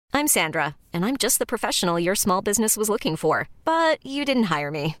I'm Sandra, and I'm just the professional your small business was looking for. But you didn't hire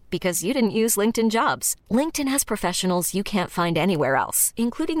me because you didn't use LinkedIn Jobs. LinkedIn has professionals you can't find anywhere else,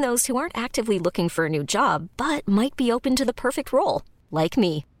 including those who aren't actively looking for a new job, but might be open to the perfect role, like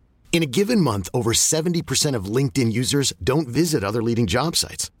me. In a given month, over 70% of LinkedIn users don't visit other leading job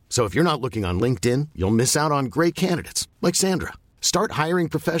sites. So if you're not looking on LinkedIn, you'll miss out on great candidates like Sandra. Start hiring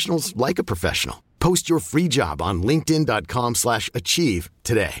professionals like a professional. Post your free job on linkedin.com/achieve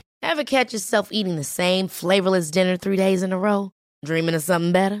today. Ever catch yourself eating the same flavorless dinner 3 days in a row? Dreaming of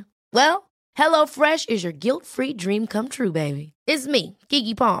something better? Well, HelloFresh is your guilt-free dream come true, baby. It's me,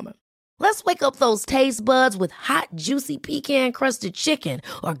 Keke Palmer. Let's wake up those taste buds with hot, juicy pecan-crusted chicken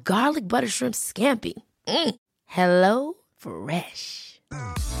or garlic butter shrimp scampi. Hello Fresh.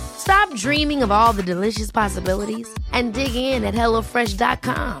 Stop dreaming of all the delicious possibilities and dig in at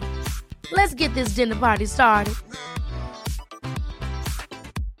HelloFresh.com. Let's get this dinner party started.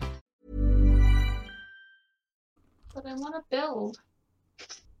 But I want to build.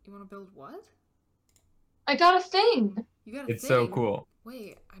 You want to build what? I got a thing. You got a It's thing? so cool.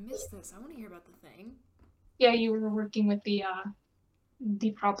 Wait, I missed this. I want to hear about the thing. Yeah, you were working with the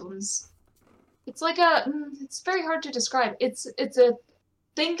problems. It's like it's very hard to describe. It's a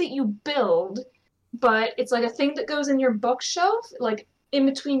thing that you build, but it's like a thing that goes in your bookshelf, like in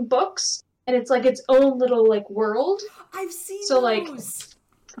between books, and it's like its own little like world. I've seen so those! Like,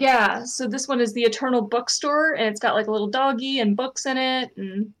 yeah, so this one is the Eternal Bookstore, and it's got like a little doggy and books in it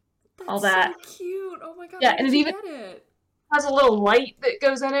and all that. So cute! Oh my god! Yeah, and it even get it? has a little light that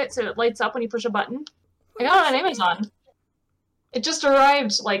goes in it, so it lights up when you push a button. I got it on Amazon. It just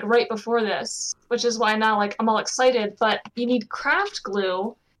arrived like right before this, which is why now like I'm all excited. But you need craft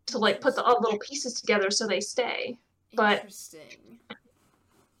glue to like put the little pieces together so they stay. But interesting.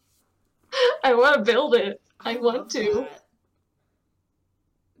 I want to build it. I want love to.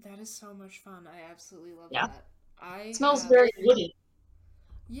 That is so much fun. I absolutely love Yeah. that. It smells very woody.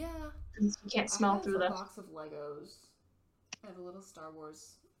 Yeah. You can't smell through I the have a box of Legos. I have a little Star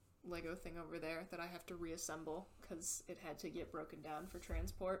Wars Lego thing over there that I have to reassemble because it had to get broken down for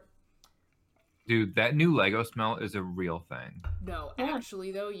transport. Dude, that new Lego smell is a real thing. No,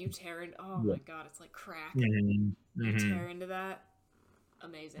 actually though, you tear in. Oh my god, it's like crack. Mm-hmm. You tear into that.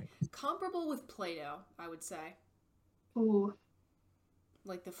 Amazing. Comparable with Play-Doh, I would say. Ooh.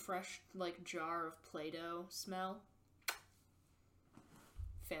 Like the fresh like jar of Play-Doh smell.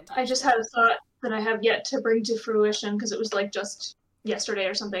 Fantastic. I just had a thought that I have yet to bring to fruition because it was like just yesterday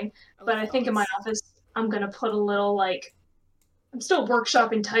or something. But I think in my office I'm gonna put a little like I'm still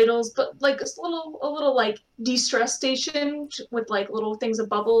workshopping titles, but like a little like de-stress station with like little things of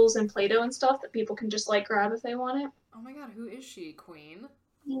bubbles and Play-Doh and stuff that people can just like grab if they want it. Oh my god, who is she, Queen?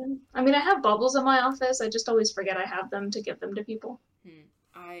 Yeah. I mean, I have bubbles in my office. I just always forget I have them to give them to people.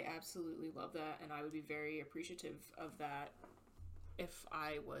 I absolutely love that, and I would be very appreciative of that if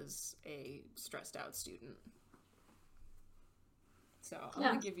I was a stressed out student. So I'm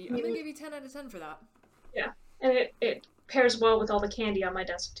gonna give you 10 out of 10 for that. Yeah, and it pairs well with all the candy on my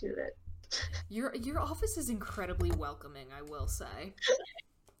desk too. That your office is incredibly welcoming, I will say.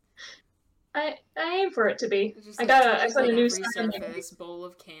 I aim for it to be. Just I like put a new surface, bowl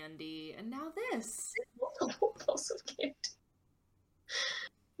of candy, and now this. Multiple bowls of candy.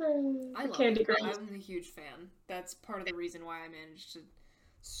 I love candy it. girl. I'm a huge fan. That's part of the reason why I managed to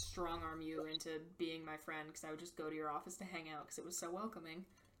strong arm you into being my friend, because I would just go to your office to hang out because it was so welcoming.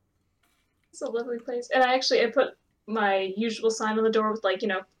 It's a lovely place, and I put my usual sign on the door with like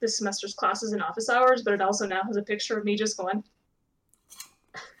this semester's classes and office hours, but it also now has a picture of me just going.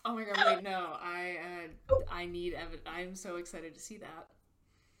 Oh my god! Wait, no, I need evidence. I'm so excited to see that.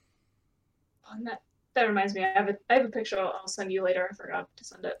 Oh, and that reminds me, I have a picture I'll send you later. I forgot to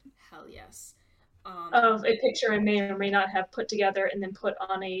send it. Hell yes. Of a picture I may or may not have put together and then put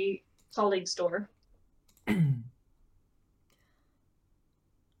on a colleague's door.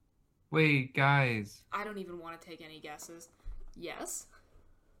 Wait, guys. I don't even want to take any guesses. Yes?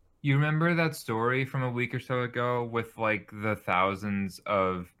 You remember that story from a week or so ago with like the thousands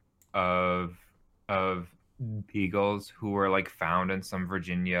of beagles who were like found in some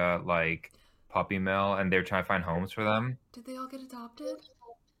Virginia like puppy mill and they're trying to find homes for them? Did they all get adopted?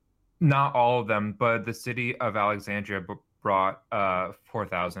 Not all of them, but the city of Alexandria brought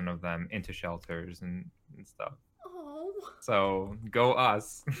 4,000 of them into shelters and stuff. Oh. So go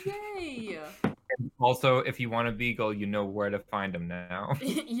us. Yay. Also, if you want a beagle, you know where to find them now.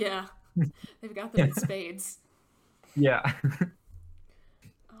 Yeah. They've got them in spades. Yeah.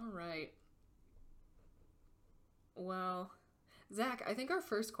 All right. Well, Zach, I think our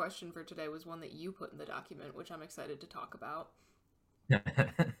first question for today was one that you put in the document, which I'm excited to talk about.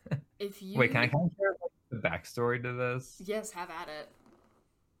 If you Wait, can I kind of share like, the backstory to this? Yes, have at it.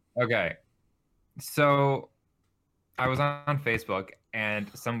 Okay, so I was on Facebook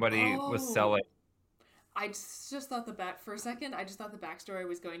and somebody was selling. I just thought for a second, I just thought the backstory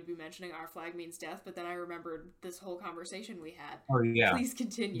was going to be mentioning our flag means death, but then I remembered this whole conversation we had. Oh yeah, Please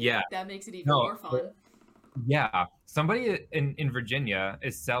continue. yeah. That makes it even No, more fun. yeah. Somebody in Virginia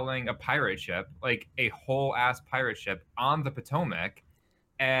is selling a pirate ship, like a whole ass pirate ship on the Potomac,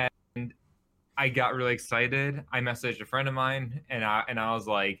 and I got really excited. I messaged a friend of mine, and I was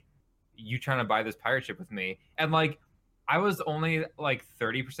like, "You trying to buy this pirate ship with me?" And like, I was only like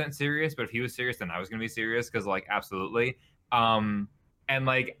 30% serious, but if he was serious, then I was gonna be serious because like, absolutely. And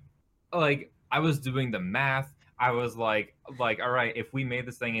like I was doing the math. I was like, all right, if we made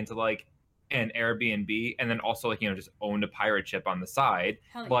this thing into like an Airbnb and then also like just owned a pirate ship on the side,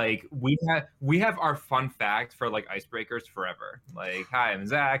 Hell yeah. like we have our fun fact for like icebreakers forever. Like, hi, I'm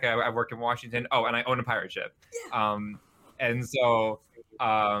Zach. I work in Washington. Oh, and I own a pirate ship. Yeah. And so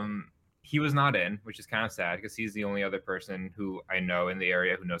he was not in, which is kind of sad because he's the only other person who I know in the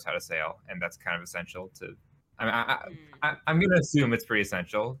area who knows how to sail, and that's kind of essential to. I'm going to assume it's pretty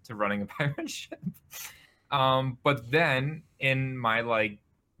essential to running a pirate ship. But then in my like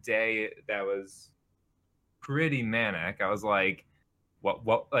day that was pretty manic, I was like, what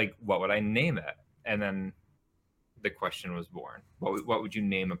would I name it? And then the question was born. What would you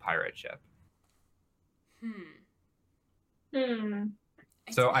name a pirate ship?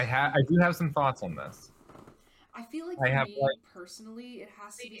 So I do have some thoughts on this. I feel like personally, it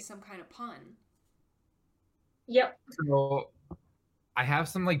has to be some kind of pun. Yep. So I have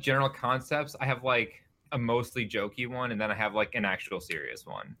some like general concepts. I have like a mostly jokey one, and then I have like an actual serious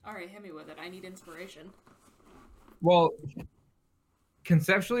one. All right, hit me with it. I need inspiration. Well,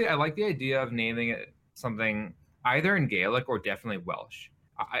 conceptually, I like the idea of naming it something either in Gaelic or definitely Welsh.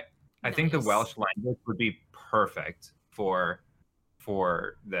 I think the Welsh language would be perfect for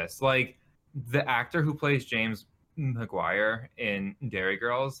this. Like the actor who plays James Maguire in Dairy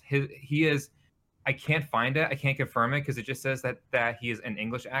Girls, he is. I can't find it. I can't confirm it because it just says that he is an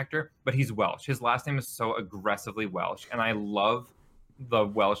English actor, but he's Welsh. His last name is so aggressively Welsh, and I love the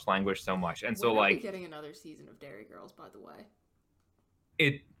Welsh language so much. And so, like, we getting another season of Dairy Girls, by the way.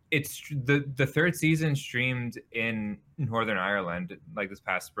 It's the third season streamed in Northern Ireland like this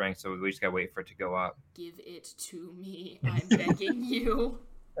past spring, so we just gotta wait for it to go up. Give it to me. I'm begging you.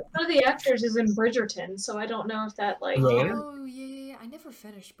 One of the actors is in Bridgerton, so I don't know if that like. Really? Oh yeah. I never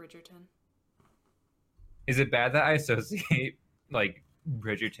finished Bridgerton. Is it bad that I associate like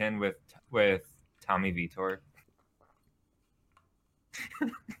Bridgerton with Tommy Vitor?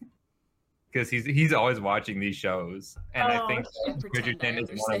 Because he's always watching these shows, and I think Bridgerton is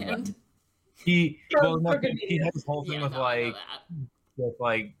one of them. He had this whole thing with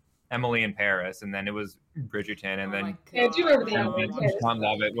like Emily in Paris, and then it was Bridgerton, and then I do remember the Emily in Paris. Tom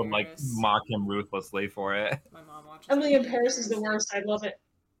Lovett would like mock him ruthlessly for it. My mom watches Emily in Paris is the worst. I love it.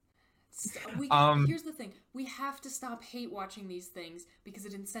 Here's the thing: we have to stop hate watching these things because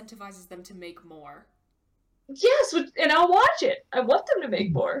it incentivizes them to make more. Yes, and I'll watch it. I want them to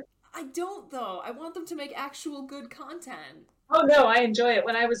make more. I don't, though. I want them to make actual good content. Oh no, I enjoy it.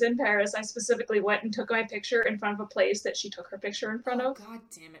 When I was in Paris, I specifically went and took my picture in front of a place that she took her picture in front of. God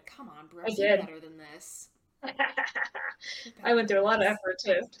damn it! Come on, bro. I did. Better than this. I went through a lot of effort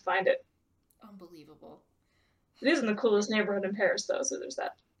to find it. Unbelievable. It isn't the coolest neighborhood in Paris, though, so there's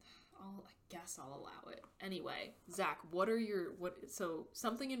that. I guess I'll allow it. Anyway, Zach, so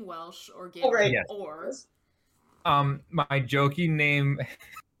something in Welsh or Gaelic, right. Or... My jokey name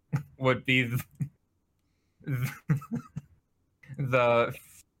would be the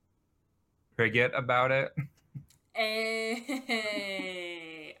frigate about it. Hey,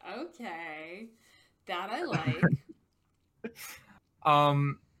 okay. That I like.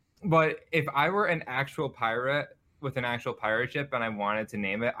 But if I were an actual pirate with an actual pirate ship and I wanted to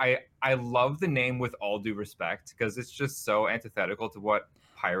name it, I love the name With All Due Respect because it's just so antithetical to what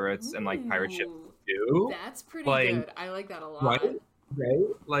pirates and like pirate ships do. That's pretty good. I like that a lot. Right?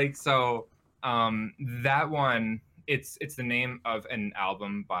 Like so that one it's the name of an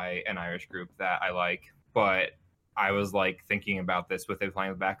album by an Irish group that I like, but I was like thinking about this with it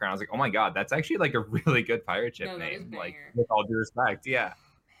playing in the background. I was like, oh my god, that's actually like a really good pirate ship name. Like With All Due Respect, yeah.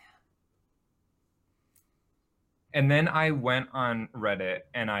 And then I went on Reddit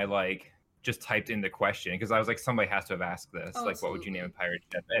and I like just typed in the question because I was like, somebody has to have asked this. Oh, like, absolutely. What would you name a pirate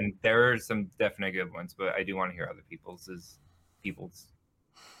ship? And there are some definite good ones, but I do want to hear other people's.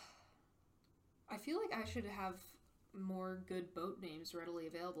 I feel like I should have more good boat names readily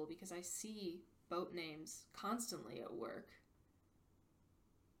available because I see boat names constantly at work.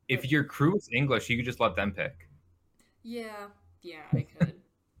 if your crew is English, you could just let them pick. Yeah, I could.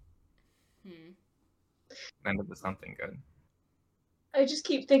 End up with something good. I just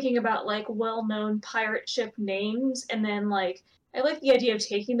keep thinking about like well-known pirate ship names, and then like I like the idea of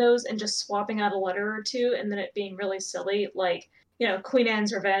taking those and just swapping out a letter or two, and then it being really silly, like Queen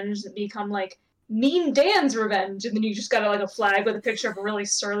Anne's Revenge become like Mean Dan's Revenge, and then you just got like a flag with a picture of a really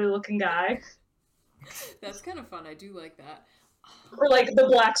surly-looking guy, That's kind of fun. I do like that. or like the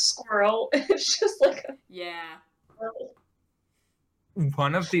Black Squirrel. It's just like Yeah.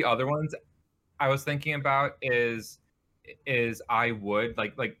 One of the other ones I was thinking about is I would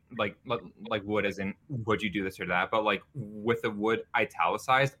like would, as in would you do this or that, but like with the would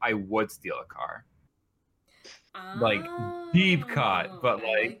italicized, I would steal a car. Like deep cut, but I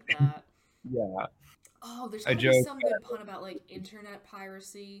like that. yeah. Oh, there's A gotta be joke. some good pun about like internet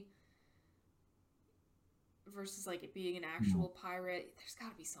piracy versus like it being an actual pirate. There's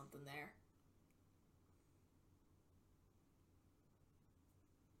gotta be something there.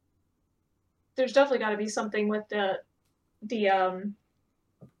 there's definitely got to be something with the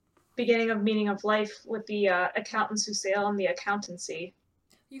beginning of Meaning of Life with the accountants who sail on the accountancy.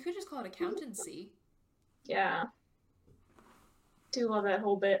 You could just call it accountancy. Yeah. Do love that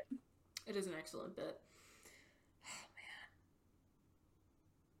whole bit. It is an excellent bit. Oh man.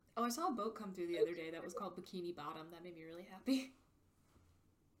 Oh, I saw a boat come through the other day that was called Bikini Bottom. That made me really happy.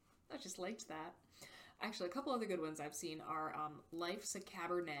 I just liked that. Actually, a couple other good ones I've seen are Life's a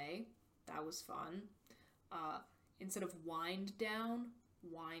Cabernet. That was fun. Instead of wind down,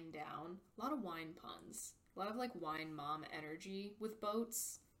 wine down. A lot of wine puns. A lot of like wine mom energy with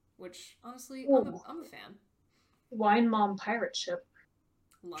boats, which honestly, I'm a fan. Wine Mom pirate ship.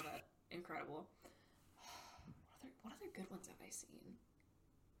 Love it. Incredible. What other good ones have I seen?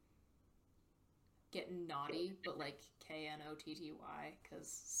 Getting naughty, but like Knotty,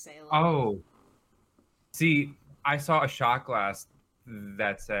 because Salem. Oh. See, I saw a shot glass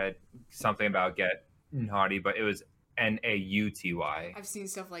that said something about get naughty, but it was Nauty. I've seen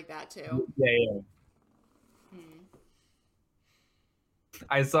stuff like that too. Yeah.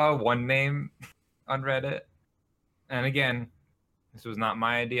 I saw one name on Reddit, and again, this was not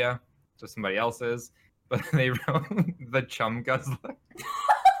my idea, it was somebody else's, but they wrote the Chum Guzzler.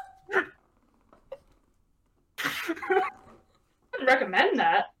 I wouldn't recommend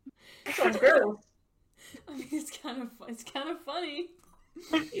that. That sounds gross. I mean, it's kind of funny.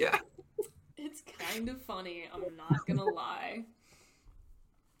 Yeah. It's kind of funny, I'm not gonna lie.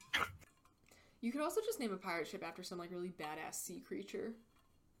 You could also just name a pirate ship after some like really badass sea creature,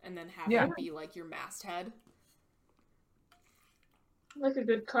 and then have it be like your masthead. Like a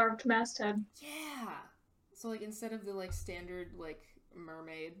good carved masthead. Yeah. So like instead of the like standard like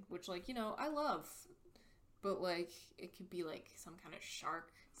mermaid, which like I love, but like it could be like some kind of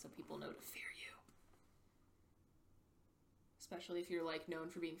shark, so people know to fear you. Especially if you're like known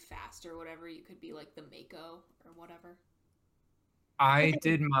for being fast or whatever, you could be like the Mako or whatever. I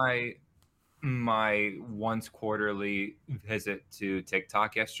did my once quarterly visit to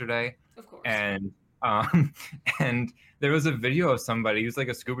TikTok yesterday. Of course. And and there was a video of somebody, he was like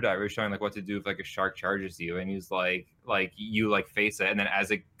a scuba diver showing like what to do if like a shark charges you, and he's like you like face it, and then as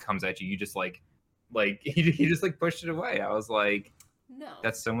it comes at you, you just like he just like pushed it away. I was like, no,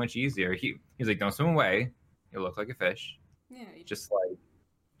 that's so much easier. He's like, don't swim away, you look like a fish. Yeah, just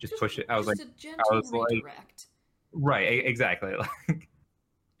push it. I was like, a gentle redirect. Right, exactly. Like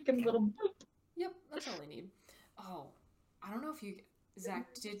a little boop. Yep, that's all I need. Oh, I don't know if you,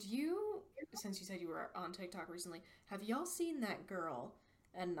 Zach, did you, since you said you were on TikTok recently, have y'all seen that girl?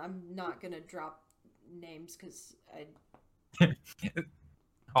 And I'm not gonna drop names because I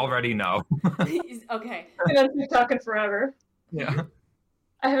already know. Okay. I've been on TikTok in forever. Yeah.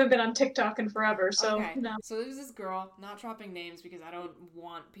 I haven't been on TikTok in forever, so okay. no. So there's this girl, not dropping names because I don't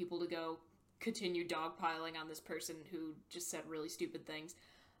want people to go continue dogpiling on this person who just said really stupid things.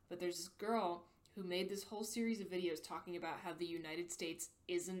 But there's this girl who made this whole series of videos talking about how the United States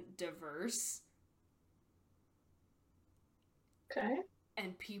isn't diverse. Okay.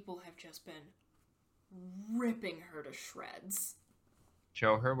 And people have just been ripping her to shreds.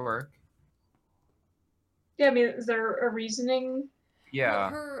 Show her work. Yeah, I mean, is there a reasoning?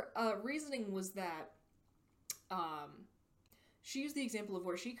 Yeah. Well, her reasoning was that she used the example of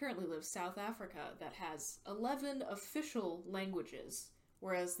where she currently lives, South Africa, that has 11 official languages,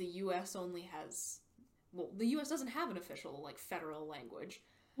 whereas the U.S. only has... Well, the U.S. doesn't have an official, like, federal language.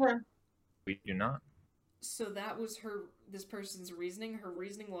 Yeah. We do not. So that was this person's reasoning. Her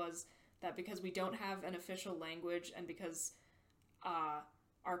reasoning was that because we don't have an official language and because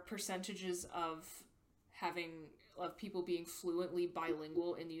our percentages of of people being fluently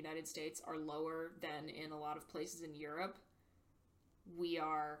bilingual in the United States are lower than in a lot of places in Europe, we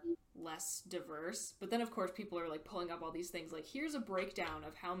are less diverse. But then, of course, people are like pulling up all these things like, here's a breakdown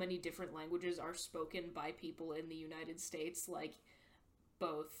of how many different languages are spoken by people in the United States, like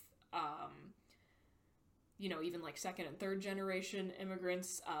both you know, even like second and third generation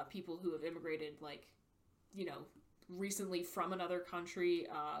immigrants, people who have immigrated like, you know, recently from another country,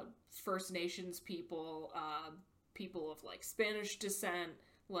 First Nations people, people of like Spanish descent,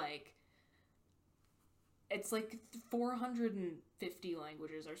 like it's like 450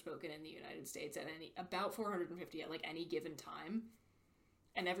 languages are spoken in the United States at about 450 at like any given time.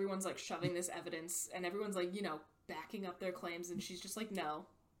 And everyone's like shoving this evidence and everyone's like, you know, backing up their claims, and she's just like, no.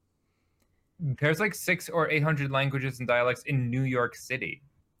 There's like 600 or 800 languages and dialects in New York City.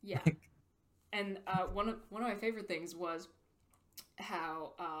 Yeah. And one of my favorite things was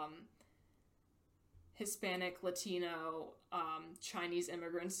how Hispanic, Latino, Chinese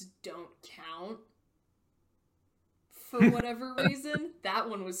immigrants don't count for whatever reason. That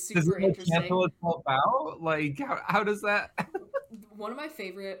one was super interesting. Cancel itself out? Like, how does that? One of my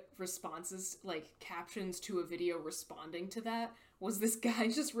favorite responses, like captions to a video responding to that, was this guy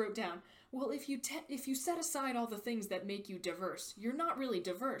just wrote down, well, if you set aside all the things that make you diverse, you're not really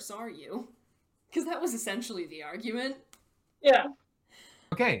diverse, are you? Because that was essentially the argument. Yeah.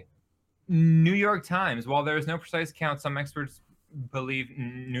 Okay. New York Times. While there is no precise count, some experts believe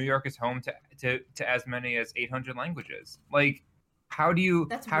New York is home to as many as 800 languages. Like, how do you...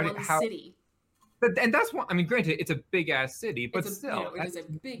 That's how one city. And that's one... I mean, granted, it's a big-ass city, but still... You know, it is a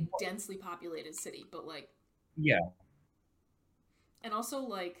big, densely populated city, but, like... Yeah. And also,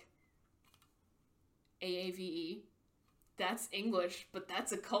 like, AAVE, that's English, but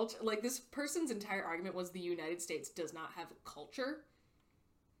that's a culture. Like, this person's entire argument was the United States does not have a culture.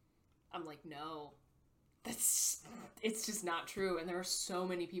 I'm like, no. It's just not true. And there are so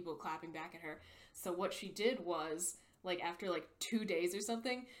many people clapping back at her. So what she did was, like, after, like, 2 days or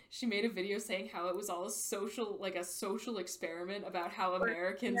something, she made a video saying how it was all a social experiment about how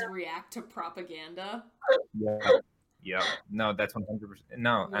Americans react to propaganda. Yeah. Yeah, no, that's 100%.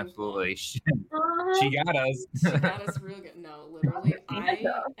 No, absolutely. She got us. She got us real good. No, literally, I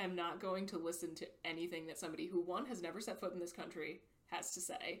am not going to listen to anything that somebody who, one, has never set foot in this country has to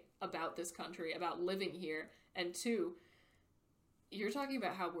say about this country, about living here, and two, you're talking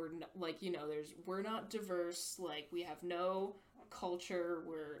about how we're like, you know, we're not diverse, like we have no culture,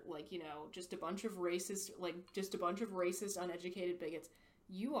 we're like, you know, just a bunch of racist, uneducated bigots.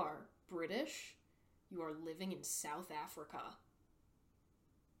 You are British. You are living in South Africa.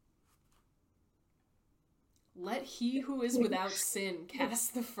 Let he who is without sin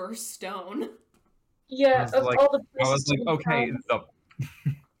cast the first stone. Yeah, of like, all the places I was like, okay,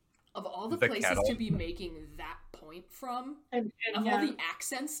 of all the places kettle. to be making that point from, and of all the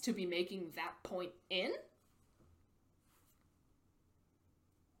accents to be making that point in.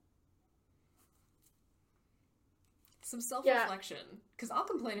 Some self-reflection, because I'll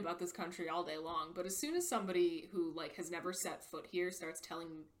complain about this country all day long, but as soon as somebody who like has never set foot here starts telling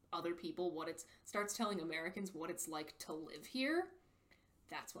other people starts telling Americans what it's like to live here,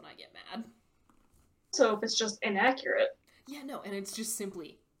 that's when I get mad. So if it's just inaccurate. Yeah, no, and it's just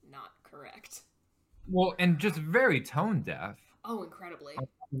simply not correct. Well, and just very tone deaf. Oh, incredibly.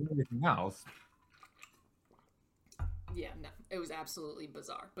 Everything else. Yeah, no, it was absolutely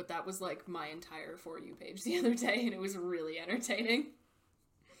bizarre. But that was like my entire For You page the other day, and it was really entertaining.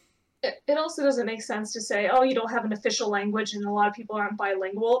 It also doesn't make sense to say, oh, you don't have an official language and a lot of people aren't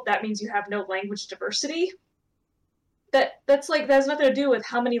bilingual. That means you have no language diversity. That has nothing to do with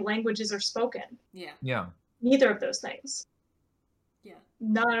how many languages are spoken. Yeah. Yeah. Neither of those things. Yeah.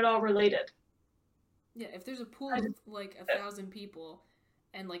 Not at all related. Yeah, if there's a pool of like 1,000 people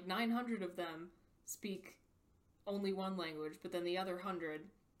and like 900 of them speak only one language, but then the other 100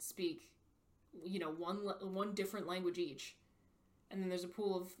 speak, you know, one different language each, and then there's a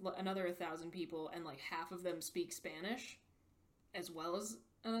pool of another 1,000 people and like half of them speak Spanish as well as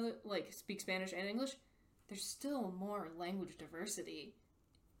another, like, speak Spanish and English, there's still more language diversity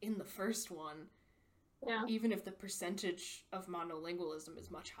in the first one. Yeah. Even if the percentage of monolingualism is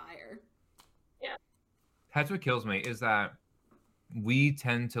much higher. Yeah. That's what kills me, is that we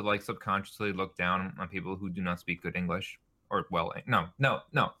tend to like subconsciously look down on people who do not speak good English, or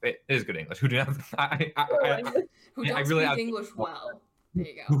no, it is good English. Who do not? Who don't speak English well. There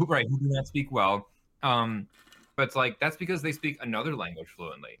you go. Right, who do not speak well. But it's like, that's because they speak another language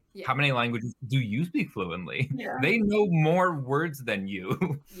fluently. Yeah. How many languages do you speak fluently? Yeah. They know more words than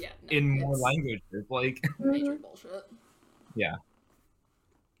you. Yeah, in more languages. Like, major bullshit. Yeah.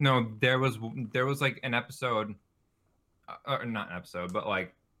 No, there was like an episode, or not an episode, but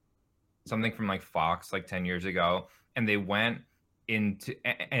like something from like Fox like 10 years ago, and they went into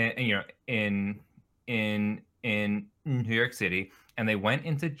and you know in New York City, and they went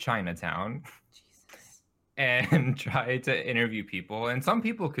into Chinatown Jesus. and tried to interview people, and some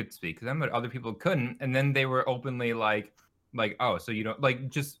people could speak to them, but other people couldn't, and then they were openly like oh, so you don't like,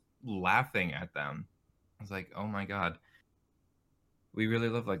 just laughing at them. I was like, oh my god, we really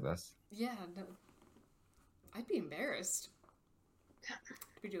live like this. Yeah, no. I'd be embarrassed to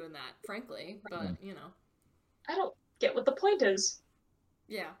be doing that, frankly, but, you know. I don't get what the point is.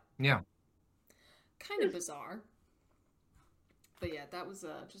 Yeah. Yeah. Kind of bizarre. But yeah, that was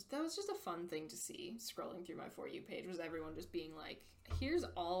just a fun thing to see, scrolling through my For You page, was everyone just being like, here's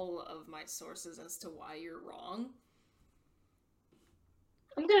all of my sources as to why you're wrong.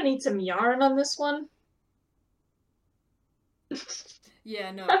 I'm gonna need some yarn on this one.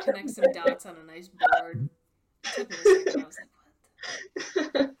 Yeah, no, connect some dots on a nice board. It took me a second, I was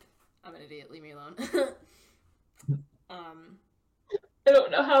like, what? I'm an idiot, leave me alone. I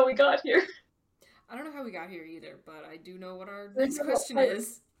don't know how we got here. I don't know how we got here either, but I do know what our next question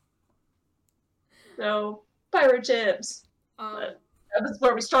is. So, pirate ships. That's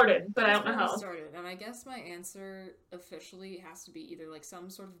where we started, but I don't know how. Started, and I guess my answer officially has to be either like some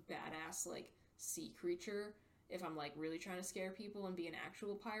sort of badass like sea creature, if I'm like really trying to scare people and be an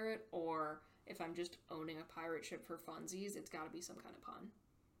actual pirate, or if I'm just owning a pirate ship for funsies, it's got to be some kind of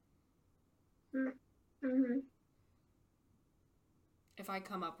pun. Mm-hmm. If I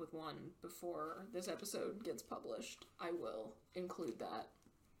come up with one before this episode gets published, I will include that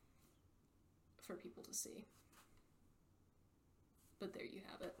for people to see. But there you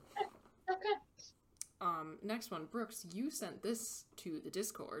have it. Okay. Next one, Brooks, you sent this to the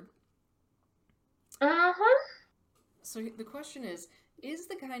Discord. Uh-huh. So the question is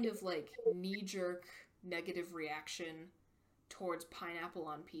the kind of like knee-jerk negative reaction towards pineapple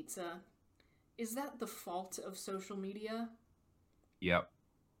on pizza, is that the fault of social media? Yep.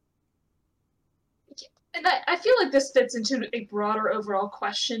 And I feel like this fits into a broader overall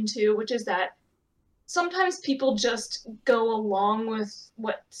question too, which is that sometimes people just go along with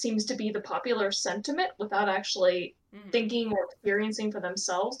what seems to be the popular sentiment without actually thinking or experiencing for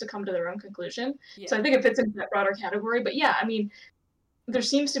themselves to come to their own conclusion. Yeah. So I think it fits into that broader category. But yeah, I mean, there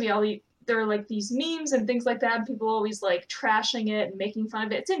seems to be there are like these memes and things like that, and people always like trashing it and making fun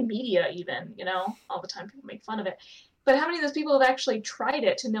of it. It's in media even, you know, all the time people make fun of it. But how many of those people have actually tried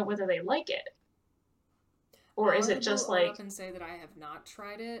it to know whether they like it? Or is it just like... I'll up and say that I have not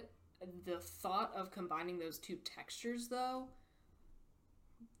tried it. The thought of combining those two textures, though,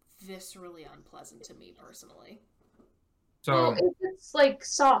 viscerally unpleasant to me personally. So well, it's like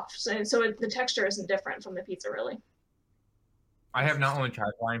soft, so the texture isn't different from the pizza, really. I have not only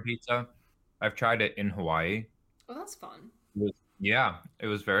tried Hawaiian pizza, I've tried it in Hawaii. Oh, that's fun. Yeah, it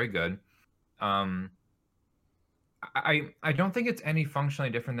was very good. I don't think it's any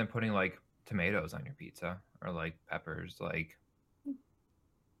functionally different than putting like tomatoes on your pizza or like peppers. Like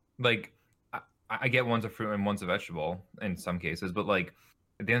I get one's a fruit and one's a vegetable in some cases, but like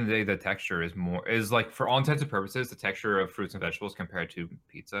at the end of the day, the texture is like, for all intents and purposes, the texture of fruits and vegetables compared to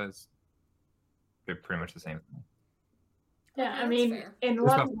pizza is they're pretty much the same thing. Yeah, I mean, in a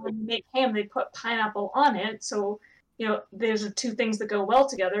lot of when you make ham, they put pineapple on it, so you know there's two things that go well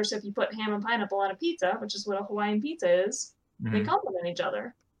together. So if you put ham and pineapple on a pizza, which is what a Hawaiian pizza is, they complement each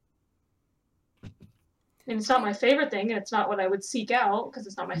other. And it's not my favorite thing, and it's not what I would seek out because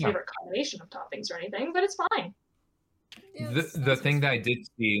it's not my favorite combination of toppings or anything, but it's fine. Yeah, the thing that I did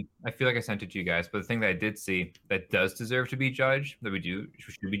see, I feel like I sent it to you guys, but the thing that I did see that does deserve to be judged, that we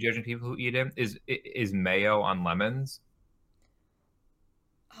should be judging people who eat it, is mayo on lemons.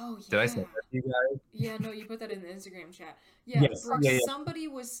 Oh, yeah. Did I say that to you guys? Yeah, no, you put that in the Instagram chat. Yeah, yes. Brooks,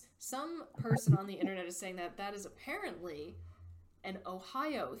 some person on the internet is saying that is apparently an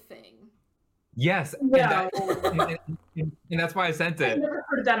Ohio thing. Yes, yeah. and that's why I sent it. I've never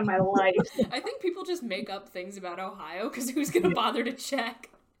heard of that in my life. I think people just make up things about Ohio because who's going to bother to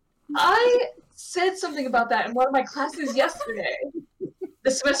check? I said something about that in one of my classes yesterday.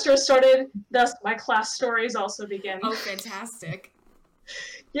 The semester started, thus my class stories also begin. Oh, fantastic.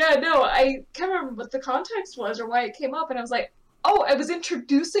 Yeah, no, I can't remember what the context was or why it came up, and I was like, oh, I was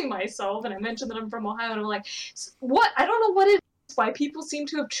introducing myself, and I mentioned that I'm from Ohio, and I'm like, what? I don't know what it is, why people seem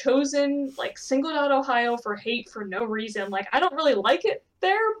to have chosen, like, singled out Ohio for hate for no reason. Like, I don't really like it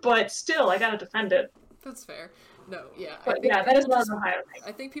there, but still, I gotta defend it. That's fair. No, yeah. But yeah, that is not an Ohio thing.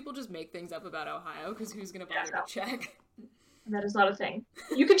 I think people just make things up about Ohio, because who's gonna bother to check? That is not a thing.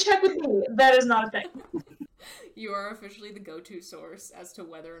 You can check with me. That is not a thing. You are officially the go-to source as to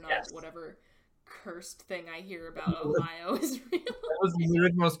whether or not Yes. whatever cursed thing I hear about Ohio is real. That was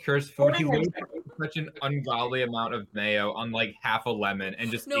literally the most cursed food. He literally put such an ungodly amount of mayo on like half a lemon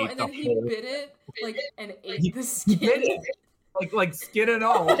and just No, ate and the then he whole. bit it and ate He the did skin. it. Like skin and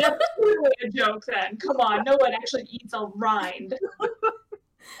all. That's clearly a joke then. Come on, no one actually eats a rind.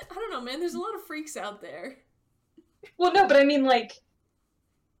 I don't know, man. There's a lot of freaks out there. Well, no, but I mean, like,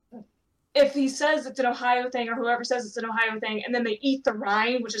 if he says it's an Ohio thing, or whoever says it's an Ohio thing, and then they eat the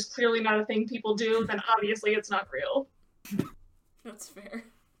rind, which is clearly not a thing people do, then obviously it's not real. That's fair.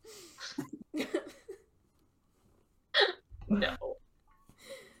 No.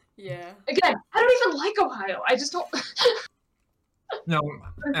 Yeah. Again, I don't even like Ohio. I just don't. No,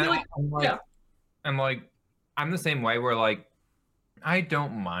 I feel like, yeah. I'm the same way where like I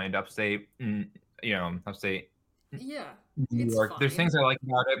don't mind upstate, upstate Yeah. New It's York. There's fine. things I like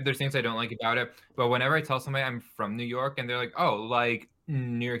about it. There's things I don't like about it. But whenever I tell somebody I'm from New York and they're like, "Oh, like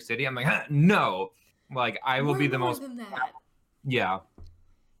New York City," I'm like, huh, "No." Like I will We're be the more most. than that. Yeah.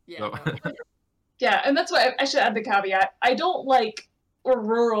 Yeah. So- No. Yeah, and that's why I should add the caveat. I don't like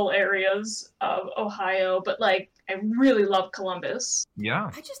rural areas of Ohio, but like I really love Columbus. Yeah.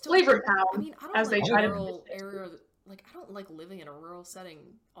 I just don't. Flavor Town, I mean, I don't as like they try to rural area. Like, I don't like living in a rural setting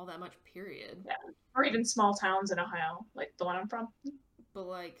all that much. Period. Yeah. Or even small towns in Ohio, like the one I'm from. But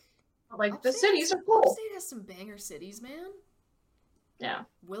like, Like the upstate cities has- are cool. Upstate has some banger cities, man. Yeah.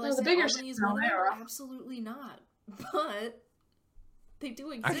 Will No, I the say bigger Albany cities is in one of them? Ohio are awesome. Absolutely not. But they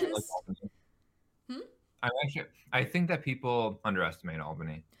do I actually like exist. Albany. Hmm? I think that people underestimate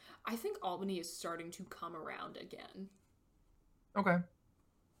Albany. I think Albany is starting to come around again, Okay.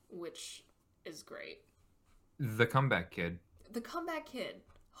 which is great. The comeback kid. The comeback kid.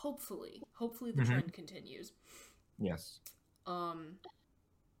 Hopefully the Mhm. trend continues. Yes.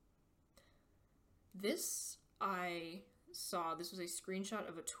 This I saw. This was a screenshot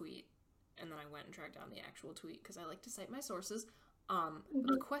of a tweet, and then I went and tracked down the actual tweet because I like to cite my sources. But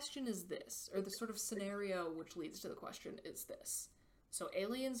the question is this, or the sort of scenario which leads to the question is this. So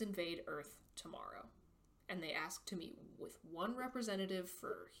aliens invade Earth tomorrow, and they ask to meet with one representative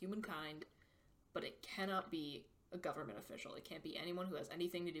for humankind, but it cannot be a government official. It can't be anyone who has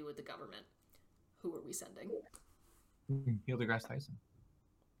anything to do with the government. Who are we sending? Neil deGrasse Tyson.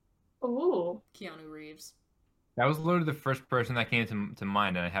 Ooh. Keanu Reeves. That was literally the first person that came to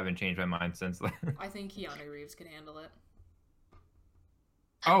mind, and I haven't changed my mind since then. I think Keanu Reeves can handle it.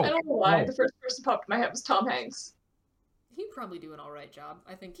 Oh, I don't know why. The first person popped in my head was Tom Hanks. He'd probably do an alright job.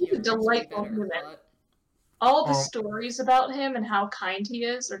 I think He's a Keanu Reeves would be delightful better, human. but All the Oh. stories about him and how kind he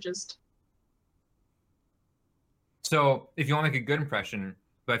is are just so if you want to make a good impression,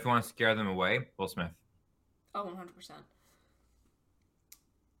 but if you want to scare them away, Will Smith. oh, 100%.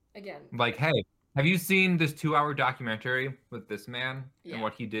 Again, Like, hey, have you seen this 2-hour documentary with this man Yeah. and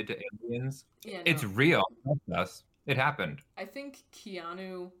what he did to aliens? yeah, It's no. real. Trust us. It happened. I think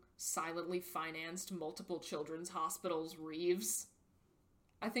Keanu silently financed multiple children's hospitals Reeves.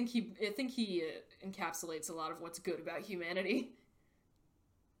 I think he encapsulates a lot of what's good about humanity.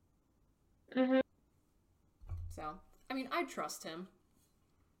 Mhm. So, I mean, I trust him.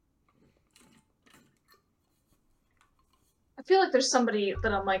 I feel like there's somebody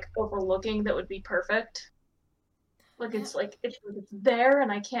that I'm like overlooking that would be perfect. Like it's Yeah. like it's there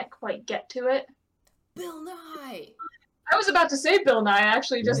and I can't quite get to it. Bill Nye! I was about to say Bill Nye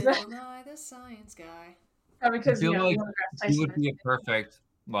actually just Bill Nye, the science guy. because I feel like Neil deGrasse he Tyson would is- be a perfect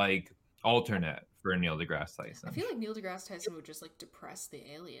like alternate for Neil deGrasse Tyson. I feel like Neil deGrasse Tyson would just, like, depress the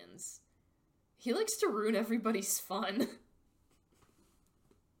aliens. He likes to ruin everybody's fun.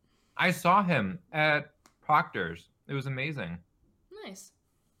 I saw him at Proctor's. It was amazing. Nice.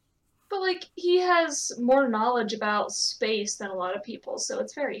 But like he has more knowledge about space than a lot of people, so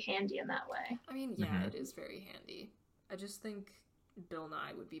it's very handy in that way. I mean, yeah, Mhm. it is very handy. I just think Bill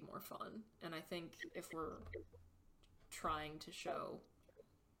Nye would be more fun. And I think if we're trying to show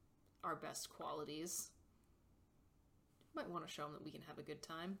our best qualities, might want to show him that we can have a good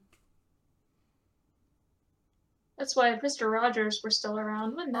time. That's why if Mr. Rogers were still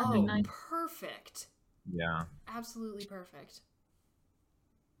around, wouldn't that be Oh, nice? perfect. Yeah. Absolutely perfect.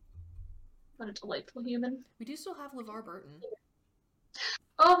 What a delightful human. We do still have LeVar Burton.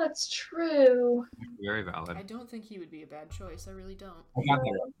 Oh, that's true. Very valid. I don't think he would be a bad choice. I really don't. I got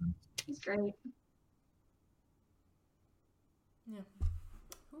that reference. He's great. Yeah.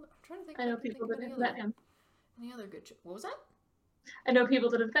 Ooh, I'm trying to think. I know think people of that any have met other- him. Any other good? What was that? I know people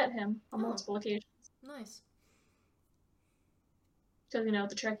that have met him on Oh. multiple occasions. Nice. Because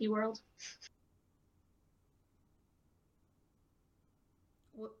the Trekkie world.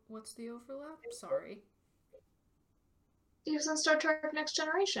 What's the overlap? Sorry. He was on Star Trek Next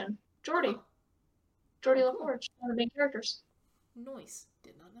Generation. Geordi. Oh. Geordi LaForge, one of the main characters. Nice.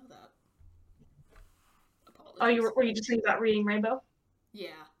 Did not know that. Apologies. Oh, were you just thinking about Reading Rainbow? Yeah.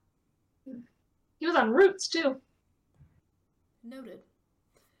 He was on Roots, too. Noted.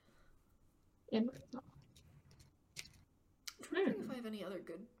 In... I'm trying to think if I have any other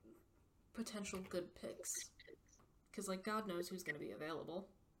potential good picks. Because, like, God knows who's going to be available.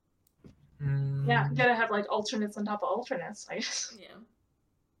 Yeah, you gotta have, like, alternates on top of alternates, I guess. Yeah.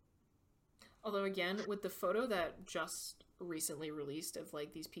 Although, again, with the photo that just recently released of,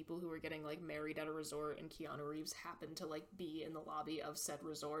 like, these people who were getting, like, married at a resort, and Keanu Reeves happened to, like, be in the lobby of said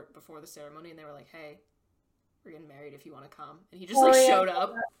resort before the ceremony, and they were like, hey, we're getting married if you want to come. And he just, showed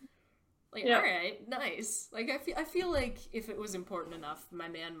up. Like, yeah. Alright, nice. Like, I feel like if it was important enough, my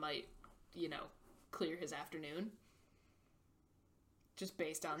man might, clear his afternoon. Just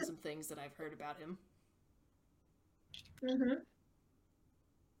based on some things that I've heard about him. Mm-hmm.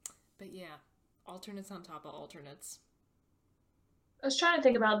 But yeah, alternates on top of alternates. I was trying to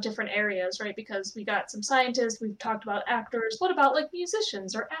think about different areas, right? Because we got some scientists, we've talked about actors. What about, like,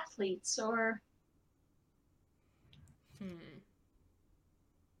 musicians or athletes or... I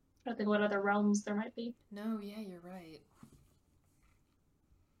don't think what other realms there might be. No, yeah, you're right.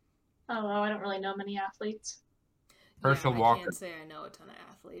 Although I don't really know many athletes. Herschel Walker. I can't say I know a ton of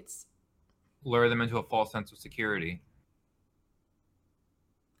athletes. Lure them into a false sense of security.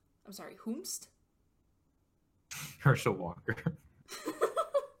 I'm sorry, whomst? Herschel Walker.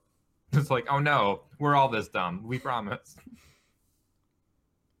 It's like, oh no, we're all this dumb. We promise.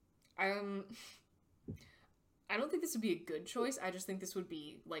 I don't think this would be a good choice. I just think this would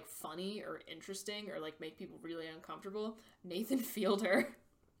be, like, funny or interesting or, like, make people really uncomfortable. Nathan Fielder.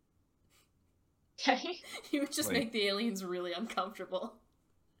 Okay. He would just make the aliens really uncomfortable.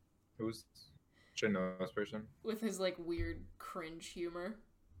 Should I know this person? With his, like, weird cringe humor.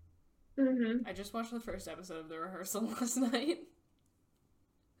 Mm-hmm. I just watched the first episode of The Rehearsal last night.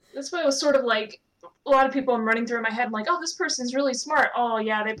 This way was sort of like, a lot of people I'm running through in my head, like, oh, this person's really smart. Oh,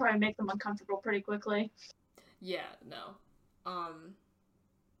 yeah, they probably make them uncomfortable pretty quickly. Yeah, no.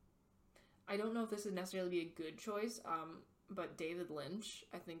 I don't know if this would necessarily be a good choice, but David Lynch,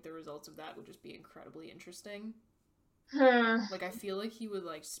 I think the results of that would just be incredibly interesting. Like, I feel like he would,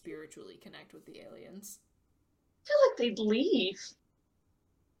 like, spiritually connect with the aliens. I feel like they'd leave.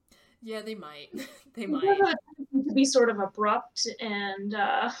 Yeah, they might. They might. To be sort of abrupt and,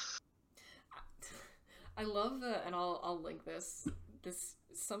 I love the, and I'll link this,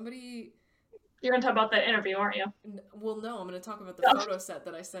 somebody... You're gonna talk about that interview, aren't you? Well, no, I'm gonna talk about the photo set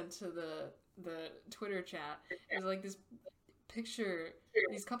that I sent to the Twitter chat. There's, like, this picture,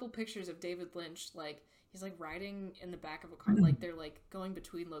 these couple pictures of David Lynch, like, he's, like, riding in the back of a car, like, they're, like, going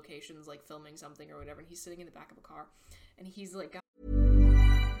between locations, like, filming something or whatever, and he's sitting in the back of a car, and he's, like,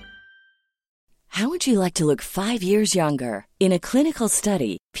 How would you like to look 5 years younger? In a clinical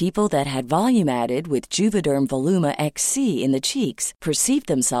study, people that had volume added with Juvederm Voluma XC in the cheeks perceived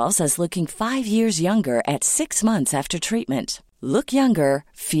themselves as looking 5 years younger at 6 months after treatment. Look younger,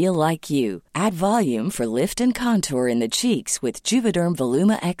 feel like you. Add volume for lift and contour in the cheeks with Juvederm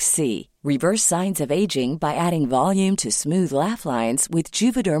Voluma XC. Reverse signs of aging by adding volume to smooth laugh lines with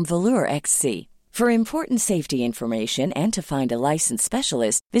Juvederm Volure XC. For important safety information and to find a licensed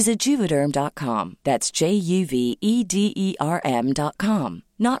specialist, visit Juvederm.com. That's JUVEDERM.com.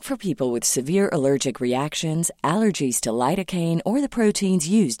 Not for people with severe allergic reactions, allergies to lidocaine, or the proteins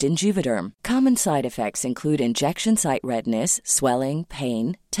used in Juvederm. Common side effects include injection site redness, swelling,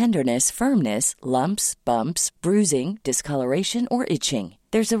 pain, tenderness, firmness, lumps, bumps, bruising, discoloration, or itching.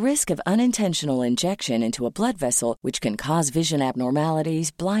 There's a risk of unintentional injection into a blood vessel, which can cause vision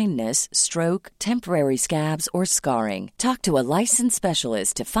abnormalities, blindness, stroke, temporary scabs, or scarring. Talk to a licensed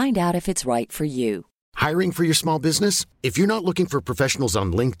specialist to find out if it's right for you. Hiring for your small business? If you're not looking for professionals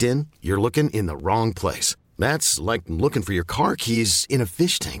on LinkedIn, you're looking in the wrong place. That's like looking for your car keys in a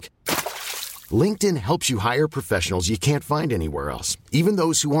fish tank. LinkedIn helps you hire professionals you can't find anywhere else, even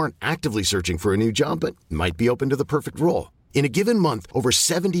those who aren't actively searching for a new job but might be open to the perfect role. In a given month, over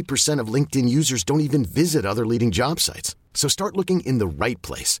 70% of LinkedIn users don't even visit other leading job sites. So start looking in the right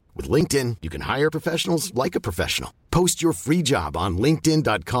place. With LinkedIn, you can hire professionals like a professional. Post your free job on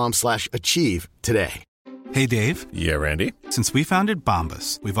linkedin.com/achieve today. Hey, Dave. Yeah, Randy. Since we founded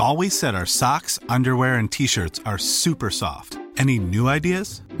Bombas, we've always said our socks, underwear, and T-shirts are super soft. Any new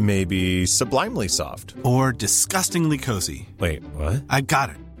ideas? Maybe sublimely soft. Or disgustingly cozy. Wait, what? I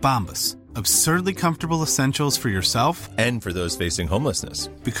got it. Bombas. Absurdly comfortable essentials for yourself and for those facing homelessness.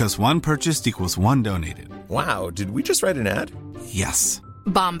 Because one purchased equals one donated. Wow, did we just write an ad? Yes.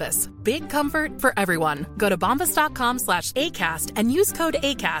 Bombas. Big comfort for everyone. Go to bombas.com/ACAST and use code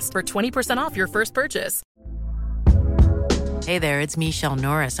ACAST for 20% off your first purchase. Hey there, it's Michelle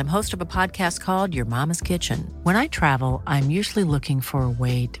Norris. I'm host of a podcast called Your Mama's Kitchen. When I travel, I'm usually looking for a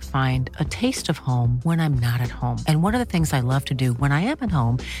way to find a taste of home when I'm not at home. And one of the things I love to do when I am at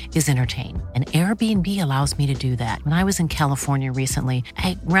home is entertain. And Airbnb allows me to do that. When I was in California recently,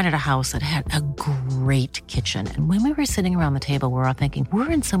 I rented a house that had a great kitchen. And when we were sitting around the table, we were all thinking,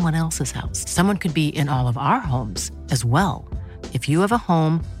 we're in someone else's house. Someone could be in all of our homes as well. If you have a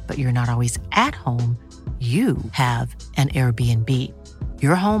home, but you're not always at home, you have an Airbnb.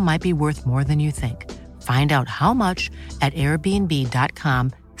 Your home might be worth more than you think. Find out how much at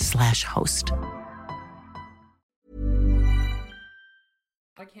airbnb.com/host.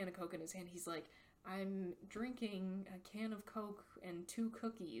 A can of Coke in his hand. He's like, I'm drinking a can of Coke and 2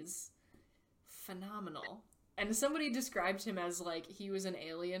 cookies. Phenomenal. And somebody described him as like he was an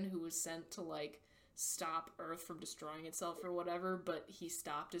alien who was sent to like stop Earth from destroying itself or whatever, but he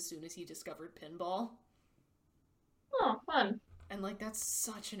stopped as soon as he discovered pinball. Oh, fun. And, like, that's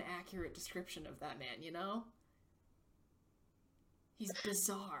such an accurate description of that man, you know? He's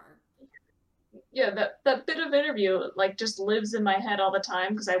bizarre. Yeah, that bit of interview, like, just lives in my head all the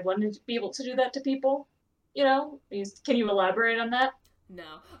time, because I wanted to be able to do that to people, you know? Can you elaborate on that?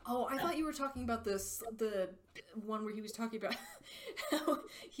 No. Oh, I thought you were talking about the one where he was talking about how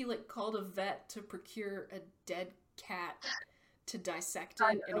he, like, called a vet to procure a dead cat to dissect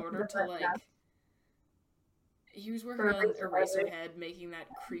it in order to, like... He was working on Eraserhead, making that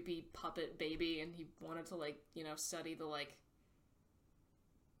creepy puppet baby, and he wanted to, like, you know, study the, like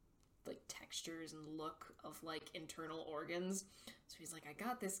textures and look of, like, internal organs. So he's like, I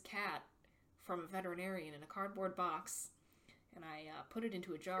got this cat from a veterinarian in a cardboard box, and I put it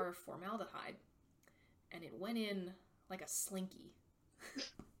into a jar of formaldehyde, and it went in like a slinky.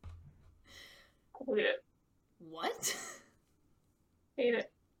 Hate it. What? Hate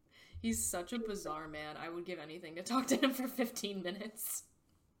it. He's such a bizarre man. I would give anything to talk to him for 15 minutes.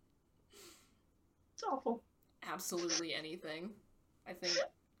 It's awful. Absolutely anything. I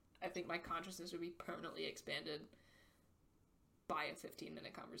think my consciousness would be permanently expanded by a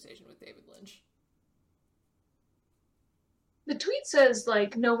 15-minute conversation with David Lynch. The tweet says,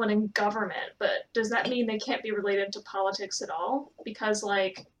 like, no one in government, but does that mean they can't be related to politics at all? Because,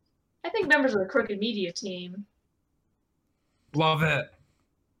 like, I think members of the Crooked Media team... Love it.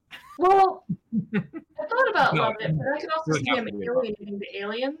 Well, I thought about Love It, but I could also see him alienating the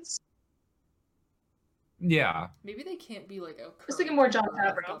aliens. Yeah. Maybe they can't be like a I was thinking more John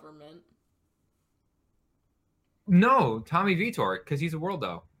Favreau. Government. No, Tommy Vitor, because he's a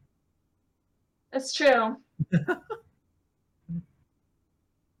worldo. That's true.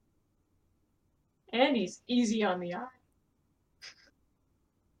 And he's easy on the eye.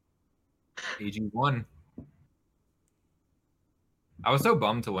 AG1. I was so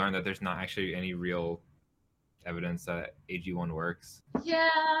bummed to learn that there's not actually any real evidence that AG1 works. Yeah.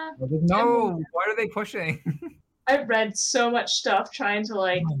 No, why are they pushing? I've read so much stuff trying to,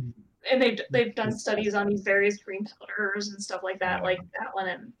 like, and they've done studies on these various green powders and stuff like that, like that one,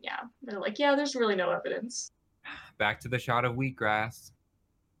 and yeah, they're like, yeah, there's really no evidence. Back to the shot of wheatgrass.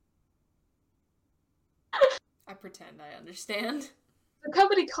 I pretend I understand. A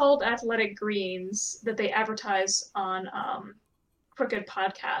company called Athletic Greens that they advertise on Crooked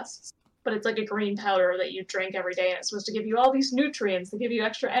Podcasts, but it's like a green powder that you drink every day, and it's supposed to give you all these nutrients that give you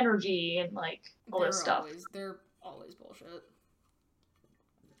extra energy and like all this stuff. They're always bullshit.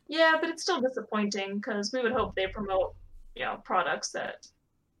 Yeah, but it's still disappointing because we would hope they promote, you know, products that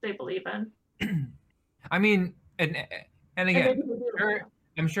they believe in. I mean, and again,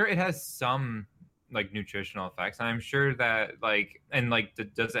 I'm sure it has some like nutritional effects. And I'm sure that like, and like,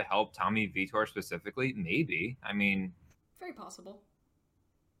 does it help Tommy Vitor specifically? Maybe. I mean, very possible.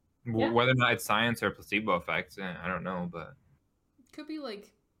 Whether or not it's science or placebo effects, I don't know, but could be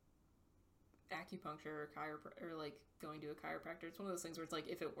like acupuncture or or like going to a chiropractor. It's one of those things where it's like,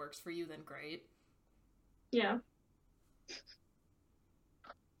 if it works for you, then great. Yeah.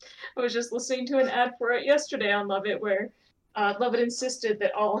 I was just listening to an ad for it yesterday on Love It, where Love It insisted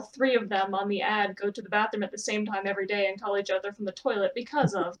that all three of them on the ad go to the bathroom at the same time every day and call each other from the toilet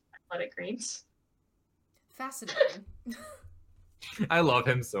because of Athletic Greens. Fascinating. I love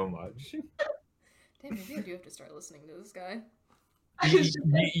him so much. Damn, maybe I do have to start listening to this guy. These are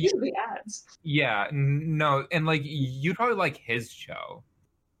the ads. Yeah, no, and like you'd probably like his show,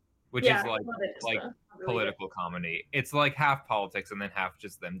 which is like political comedy. It's like half politics and then half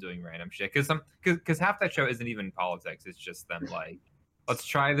just them doing random shit. Because half that show isn't even politics. It's just them like, let's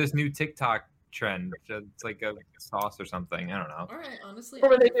try this new TikTok trend. It's like a sauce or something. I don't know. All right, honestly, Or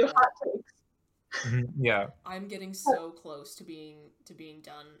when I'm they here do for hot that. takes. Yeah. I'm getting so close to being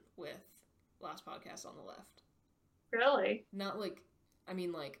done with Last Podcast on the Left. Really? Not like, I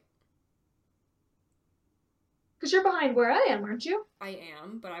mean, like, Because you're behind where I am, aren't you? I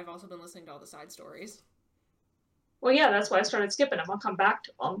am, but I've also been listening to all the side stories. Well, yeah, that's why I started skipping them. I'll come back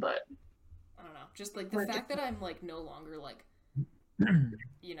to them, but I don't know. Just like the fact that I'm like no longer like,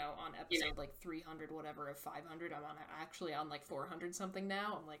 you know, on episode like 300 whatever of 500. I'm actually on like 400 something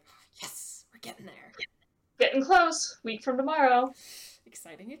now. I'm like, yes, we're getting there. getting close. Week from tomorrow.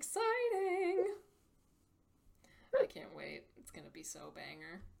 Exciting, exciting. I can't wait. It's gonna be so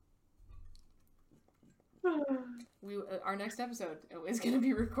banger. Our next episode is gonna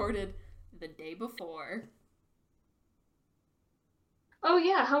be recorded the day before. Oh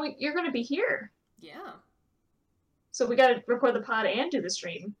yeah, you're gonna be here. Yeah. So we gotta record the pod and do the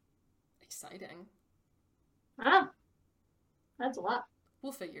stream. Exciting. Ah, that's a lot.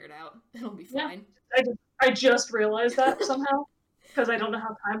 We'll figure it out. It'll be fine. Yeah. I just realized that somehow because I don't know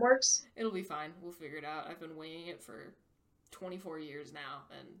how time works. It'll be fine. We'll figure it out. I've been winging it for 24 years now,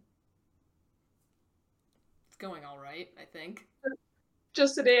 and it's going all right, I think.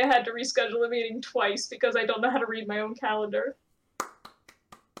 Just today I had to reschedule a meeting twice because I don't know how to read my own calendar.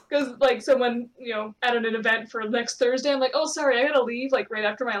 Because, like, someone, you know, at an event for next Thursday, I'm like, oh, sorry, I gotta leave, like, right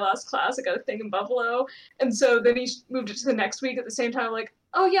after my last class. I got a thing in Buffalo. And so then he moved it to the next week at the same time. I'm like,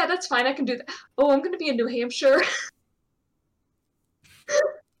 oh, yeah, that's fine. I can do that. Oh, I'm gonna be in New Hampshire.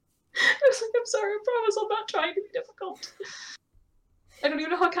 I was like, I'm sorry, I promise I'm not trying to be difficult. I don't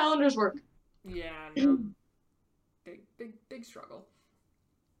even know how calendars work. Yeah, no. Big struggle.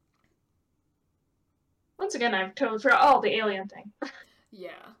 Once again, I've totally forgot, the alien thing. Yeah.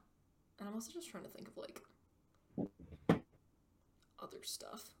 And I'm also just trying to think of, like, other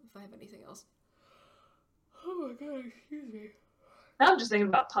stuff, if I have anything else. Oh my god, excuse me. Now I'm just thinking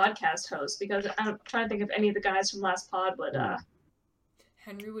about podcast hosts, because I'm trying to think if any of the guys from last pod would,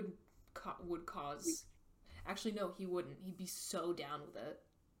 Henry would cause... Actually, no, he wouldn't. He'd be so down with it.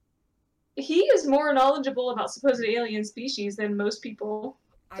 He is more knowledgeable about supposed alien species than most people.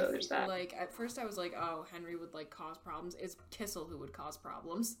 So there's that. Like, at first I was like, oh, Henry would, like, cause problems. It's Kissel who would cause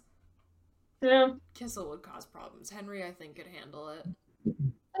problems. Yeah. Kissel would cause problems. Henry, I think, could handle it.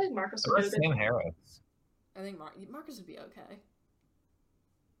 I think Marcus would do it. Sam Harris. I think Marcus would be okay.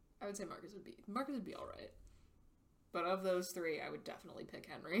 I would say Marcus would be alright. But of those three, I would definitely pick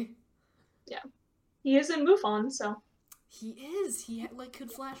Henry. Yeah. He is in MUFON, so. He is. He, like,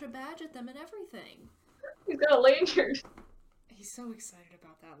 could flash a badge at them and everything. He's got a lanyard. He's so excited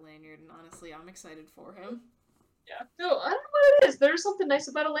about that lanyard, and honestly, I'm excited for him. Yeah. No, I don't know what it is. There's something nice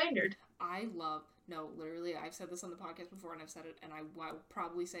about a lanyard. Literally, I've said this on the podcast before, and I've said it, and I will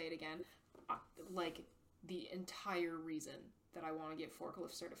probably say it again. Like, the entire reason that I want to get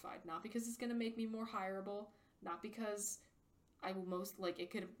forklift certified. Not because it's going to make me more hireable, not because I will it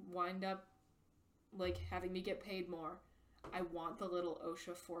could wind up, like, having me get paid more. I want the little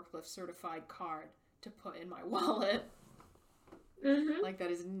OSHA forklift certified card to put in my wallet. Mm-hmm. Like,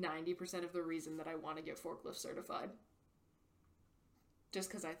 that is 90% of the reason that I want to get forklift certified. Just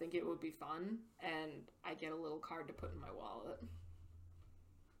because I think it would be fun, and I get a little card to put in my wallet.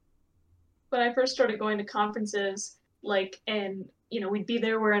 When I first started going to conferences, like, and, you know, we'd be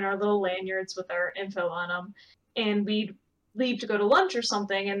there wearing our little lanyards with our info on them, and we'd leave to go to lunch or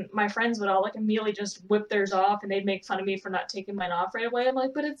something, and my friends would all, like, immediately just whip theirs off, and they'd make fun of me for not taking mine off right away. I'm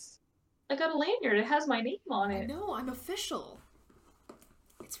like, but I got a lanyard. It has my name on it. I know, I'm official.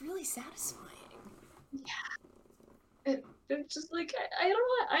 It's really satisfying. Yeah. It's just like, I don't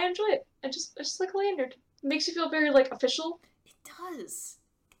know, I enjoy it. I just like a lanyard. It makes you feel very, like, official. It does.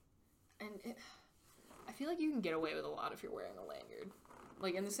 And I feel like you can get away with a lot if you're wearing a lanyard.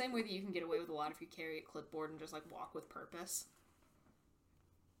 Like, in the same way that you can get away with a lot if you carry a clipboard and just, like, walk with purpose.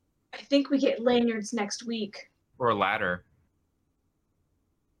 I think we get lanyards next week. Or a ladder.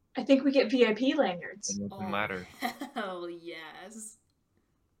 I think we get VIP lanyards. Ladder. Hell yes.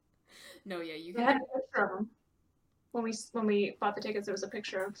 No, yeah, you I can. had a picture of them. When we bought the tickets, there was a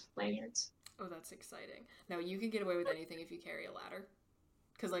picture of lanyards. Oh, that's exciting. No, you can get away with anything if you carry a ladder.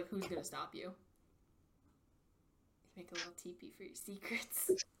 Because, like, who's gonna stop you? You make a little teepee for your secrets.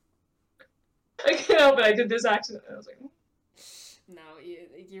 I can't help it. I did this accident. I was like, No,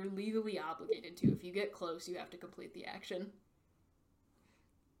 you're legally obligated to. If you get close, you have to complete the action.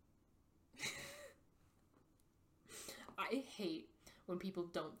 I hate when people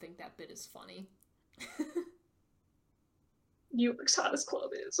don't think that bit is funny. Newark's Hottest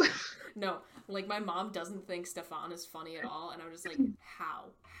Club is. No, like, my mom doesn't think Stefan is funny at all, and I'm just like, how?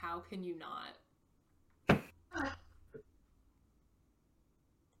 how can you not?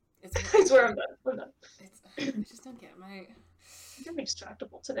 I swear I'm done. I just don't get my... You're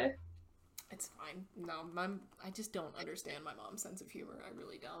distractible today. It's fine. No, I just don't understand my mom's sense of humor. I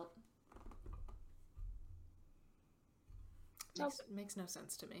really don't. Makes no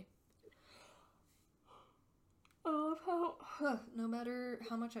sense to me. I love how no matter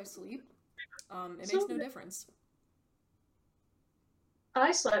how much I sleep, it makes no difference.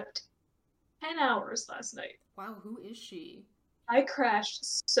 I slept 10 hours last night. Wow, who is she? I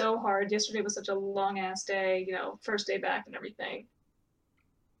crashed so hard. Yesterday was such a long ass day, first day back and everything.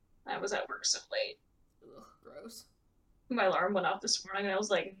 I was at work so late. Ugh, gross. My alarm went off this morning and I was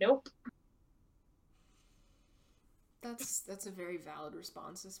like, nope. That's a very valid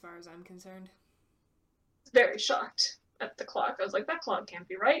response as far as I'm concerned. Very shocked at the clock. I was like, that clock can't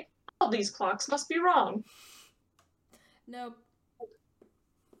be right. All these clocks must be wrong. Nope.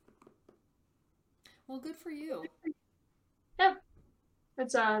 Well, good for you. Yeah.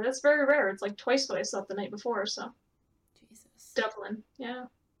 That's very rare. It's like twice what I slept the night before, so. Jesus. Dublin, yeah.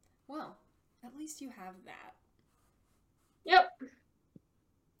 Well, at least you have that. Yep.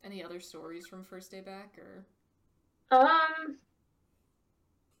 Any other stories from first day back, or?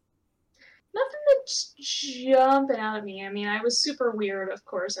 Nothing that's jumping out at me. I mean, I was super weird, of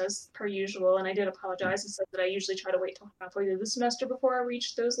course, as per usual, and I did apologize and said that I usually try to wait till halfway through the semester before I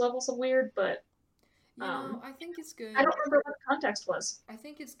reach those levels of weird, but I think it's good. I don't remember what the context was. I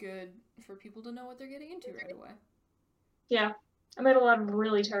think it's good for people to know what they're getting into right away. Yeah. I made a lot of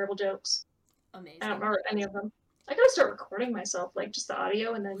really terrible jokes. Amazing. I don't remember any of them. I gotta start recording myself, like, just the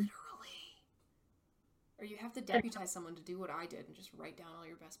audio, and then... Literally. Or you have to deputize someone to do what I did and just write down all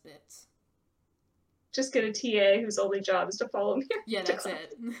your best bits. Just get a TA whose only job is to follow me. Yeah, that's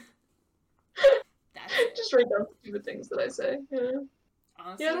it. That's it. Just write down stupid things that I say. Yeah.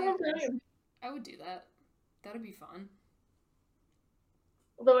 Honestly, Yeah, I don't remember any of them. I would do that. That'd be fun.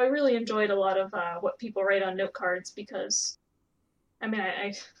 Although I really enjoyed a lot of what people write on note cards because, I mean,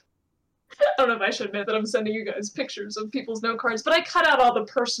 I don't know if I should admit that I'm sending you guys pictures of people's note cards, but I cut out all the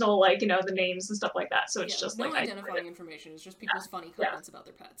personal, like, the names and stuff like that, so it's just no like... identifying information. It's just people's funny comments about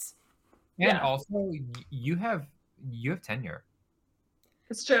their pets. And also, you have tenure.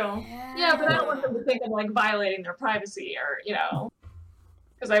 It's true. Yeah, but I don't want them to think I'm, like, violating their privacy or,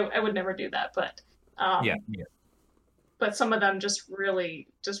 because I would never do that, but... Yeah. But some of them just really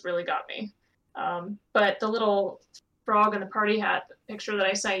got me. But the little frog in the party hat picture that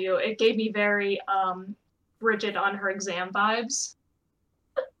I sent you, it gave me very Bridget on her exam vibes.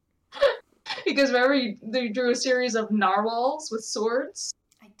 Because remember, they drew a series of narwhals with swords?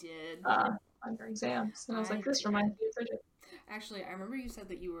 I did. On her exams. And I was like, this reminds me of Bridget. Actually, I remember you said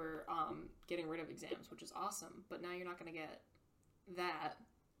that you were getting rid of exams, which is awesome, but now you're not going to get that.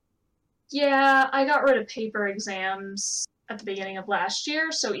 Yeah, I got rid of paper exams at the beginning of last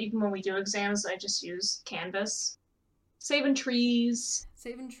year, so even when we do exams, I just use Canvas. Saving trees.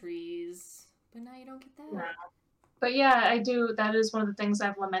 But now you don't get that. Yeah. But yeah, I do. That is one of the things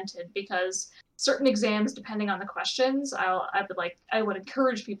I've lamented because certain exams, depending on the questions, I would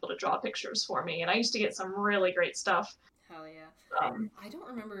encourage people to draw pictures for me, and I used to get some really great stuff. Hell yeah. I don't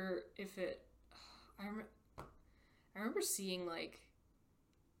remember if it. I remember seeing like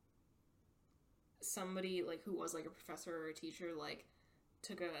somebody like who was like a professor or a teacher like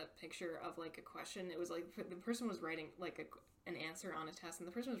took a picture of like a question. It was like the person was writing like an answer on a test, and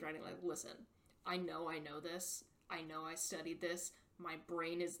the person was writing like, listen, I know this. I know I studied this. My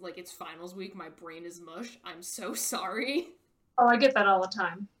brain is like, it's finals week. My brain is mush. I'm so sorry. Oh, I get that all the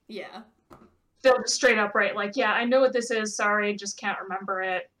time. Yeah. They'll just straight up write like, yeah, I know what this is. Sorry, just can't remember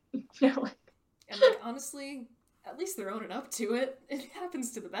it. And like, honestly, at least they're owning up to it. It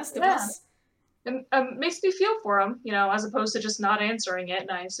happens to the best of us. It makes me feel for them, as opposed to just not answering it.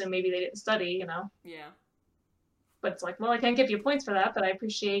 And I assume maybe they didn't study, Yeah. But it's like, well, I can't give you points for that, but I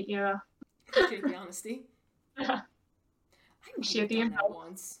appreciate you. Appreciate the honesty. Yeah. I appreciate the info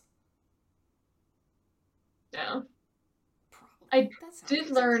once. Yeah. Probably. I did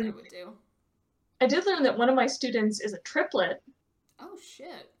learn that one of my students is a triplet. Oh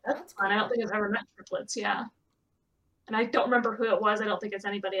shit. That's fun. Cool. I don't think I've ever met triplets, yeah. And I don't remember who it was. I don't think it's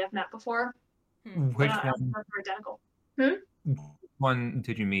anybody I've met before. Which one? They're identical. One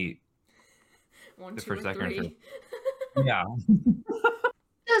did you meet? One, the two, first, or second, three. Yeah.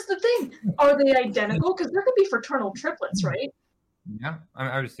 That's the thing. Are they identical? Because there could be fraternal triplets, right? Yeah,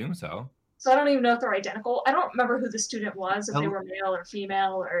 I would assume so. So I don't even know if they're identical. I don't remember who the student was, if they were male or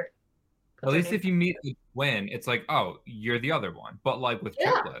female or... At least if you meet a twin, it's like, oh, you're the other one. But like with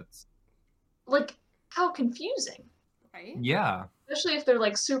triplets. Like, how confusing. Right? Yeah. Especially if they're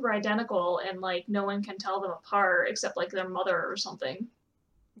like super identical and like no one can tell them apart except like their mother or something.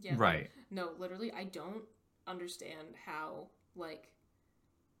 Yeah. Right. No, literally, I don't understand how, like,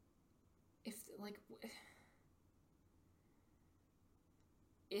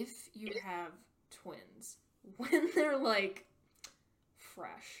 if you have twins, when they're, like,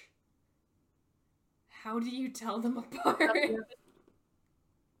 fresh, how do you tell them apart?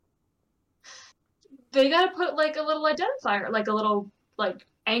 They gotta put, like, a little identifier, like a little, like,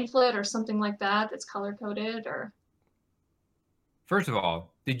 anklet or something like that that's color-coded, or... First of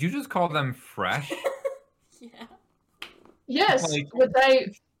all, did you just call them fresh? Yeah. Yes, Like- but I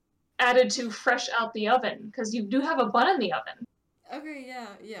added to fresh out the oven, because you do have a bun in the oven. Okay,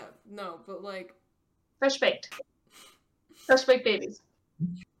 yeah. No, but, like... Fresh baked. Fresh baked babies.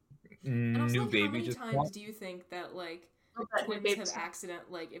 And also, New like, baby how many just times do you think that, like, Okay, twins babies. have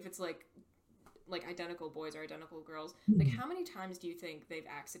accident, like, if it's, like, identical boys or identical girls, like, how many times do you think they've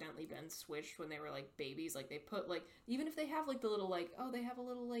accidentally been switched when they were, like, babies? Like, they put, like, even if they have, like, the little, like, oh, they have a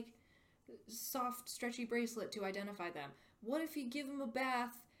little, like, soft, stretchy bracelet to identify them. What if you give them a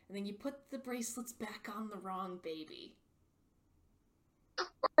bath and then you put the bracelets back on the wrong baby?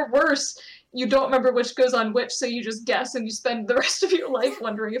 Or worse, you don't remember which goes on which, so you just guess and you spend the rest of your life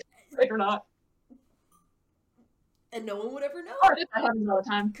wondering if it's right or not. And no one would ever know. Oh, that happens all the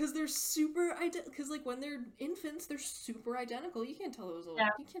time. Because they're super because, like, when they're infants, they're super identical. You can't tell those little,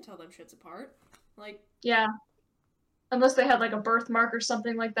 you can't tell them shits apart. Like, Yeah. Unless they had, like, a birthmark or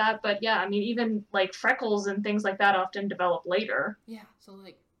something like that, but yeah, I mean, even, like, freckles and things like that often develop later. yeah, so,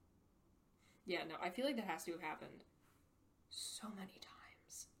 like, yeah, no, I feel like that has to have happened so many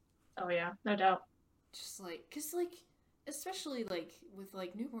times. Oh yeah, no doubt. Just, like, because, like, especially, like, with,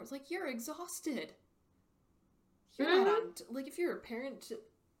 like, newborns, like, you're exhausted. You're not on, like, if you're a parent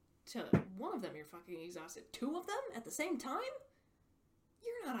to one of them, you're fucking exhausted. Two of them at the same time?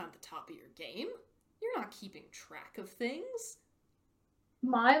 You're not on the top of your game. You're not keeping track of things.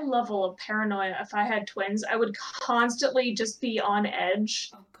 My level of paranoia, if I had twins, I would constantly just be on edge,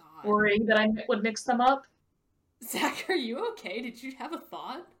 Oh, God. worrying that I would mix them up. Zach, are you okay? Did you have a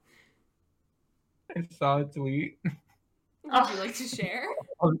thought? I saw a tweet. Would you like to share?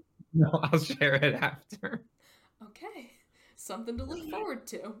 No, I'll share it after. Okay. Something to look forward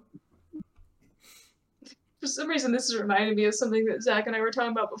to. For some reason, this is reminding me of something that Zach and I were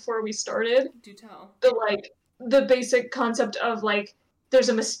talking about before we started. Do tell. The basic concept of, like, there's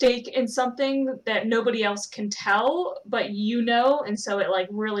a mistake in something that nobody else can tell, but you know, and so it, like,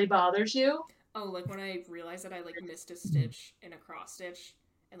 really bothers you. Oh, like when I realized that I, like, missed a stitch in a cross stitch,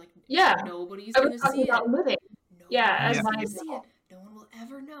 and, like, Yeah. nobody's I gonna was see talking it. about living. Yeah, as Nobody's my gonna see it. No one will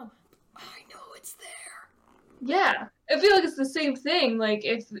ever know. I know it's there. Yeah, I feel like it's the same thing. Like,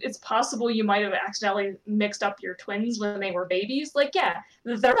 if it's possible you might have accidentally mixed up your twins when they were babies, like, yeah,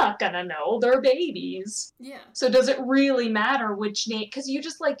 they're not gonna know. They're babies. Yeah. So does it really matter which name? Because you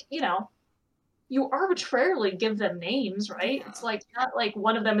just, like, you know, you arbitrarily give them names, right? Yeah. It's like, not like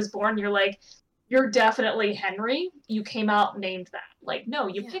one of them is born, you're like, you're definitely Henry. You came out and named that. Like, no,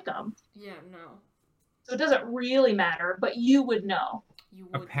 you pick them. Yeah, no. So it doesn't really matter, but you would know. You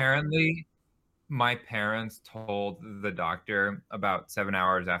would. Apparently, my parents told the doctor about 7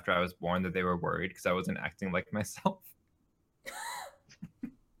 hours after I was born that they were worried because I wasn't acting like myself.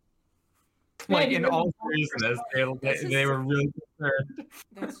 Like, in all seriousness, they were really concerned.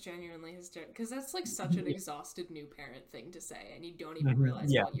 That's genuinely hysterical. Because that's, like, such an exhausted new parent thing to say, and you don't even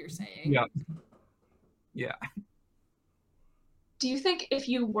realize what you're saying. Yeah. Yeah. Do you think if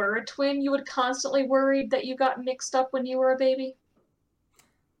you were a twin, you would constantly worry that you got mixed up when you were a baby?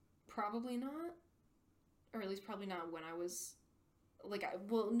 Probably not. Or at least probably not when I was, like,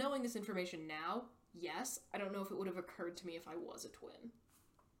 well, knowing this information now, yes. I don't know if it would have occurred to me if I was a twin.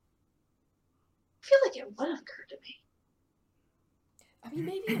 I feel like it would have occurred to me. I mean,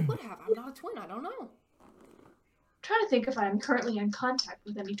 maybe it would have. I'm not a twin. I don't know. I'm trying to think if I'm currently in contact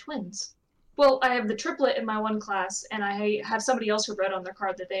with any twins. Well, I have the triplet in my one class, and I have somebody else who wrote on their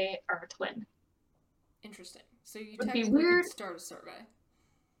card that they are a twin. Interesting. So you Would it be technically weird? could start a survey.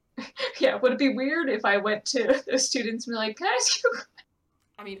 Yeah, would it be weird if I went to those students and be like, can I ask you?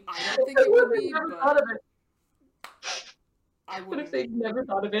 I mean, I don't think it would be, never thought of but it. I What if wouldn't. they never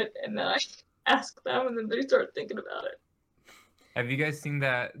thought of it, and then I ask them, and then they start thinking about it? Have you guys seen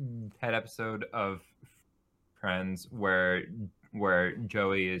that episode of Friends where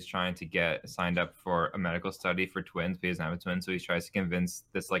Joey is trying to get signed up for a medical study for twins, but he doesn't have a twin, so he tries to convince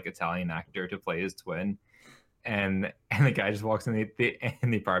this, like, Italian actor to play his twin, and the guy just walks in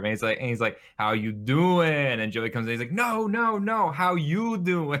the apartment. He's like, "How you doing?" And Joey comes in. He's like, "No, how you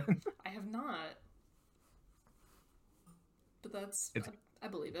doing?" I have not. But but that's It's I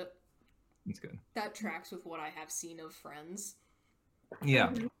believe it. It's good. That tracks with what I have seen of Friends.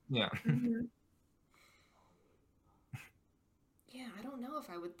 Yeah, yeah. Yeah, I don't know if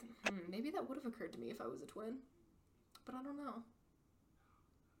I would... maybe that would have occurred to me if I was a twin. But I don't know.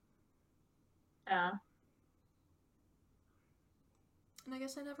 Yeah. And I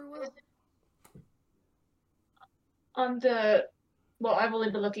guess I never will. Well, I've only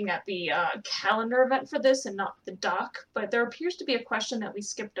been looking at the calendar event for this and not the doc, but there appears to be a question that we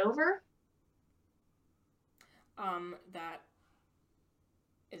skipped over. That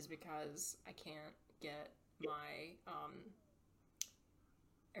is because I can't get my,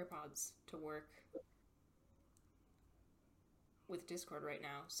 AirPods to work with Discord right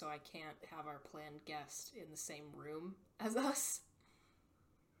now, so I can't have our planned guest in the same room as us.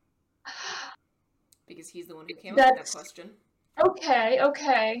 Because he's the one who came up with that question. Okay.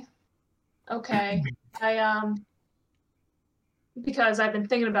 Because I've been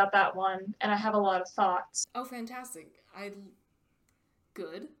thinking about that one, and I have a lot of thoughts. Oh, fantastic.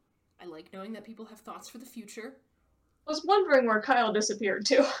 Good. I like knowing that people have thoughts for the future. I was wondering where Kyle disappeared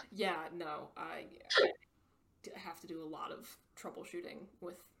to. Yeah, no, I have to do a lot of troubleshooting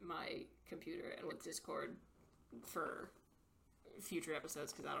with my computer and with Discord for future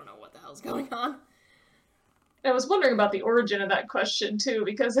episodes, because I don't know what the hell's going on. I was wondering about the origin of that question, too,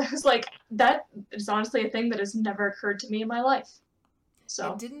 because I was like, that is honestly a thing that has never occurred to me in my life.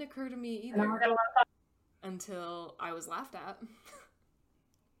 So it didn't occur to me either until I was laughed at.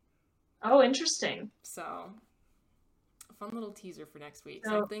 Oh, interesting. So, a fun little teaser for next week.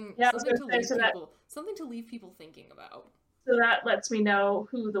 So, something to leave people thinking about. So that lets me know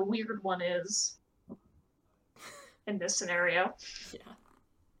who the weird one is in this scenario. Yeah.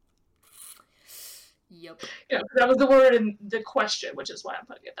 Yep. Yeah, that was the word in the question, which is why I'm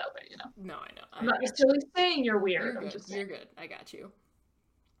putting it that way, you know. No, I know. I'm not necessarily saying you're weird. You're I'm good. just saying. You're good. I got you.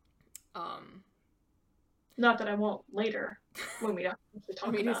 Not that I won't later when we actually talk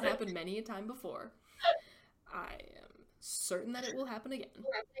about it. It's happened many a time before. I am certain that it will happen again.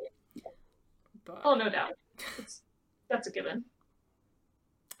 But... Oh, no doubt. That's a given.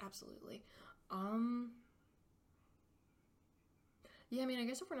 Absolutely. Yeah, I mean, I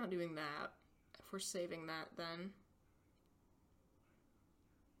guess if we're not doing that, if we're saving that, then...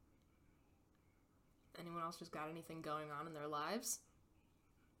 Anyone else just got anything going on in their lives?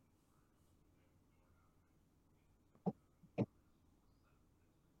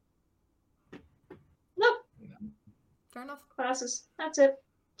 Nope. Fair enough. Classes. That's it.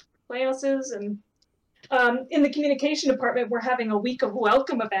 Classes and... in the communication department, we're having a week of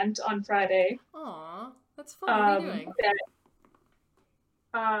welcome event on Friday. Aww, that's fun. What are you doing?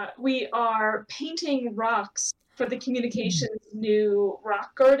 We are painting rocks for the communications new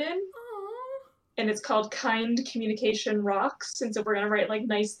rock garden. Aww. And it's called Kind Communication Rocks. And so we're going to write like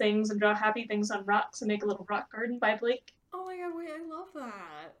nice things and draw happy things on rocks and make a little rock garden by Blake. Oh my god, wait, I love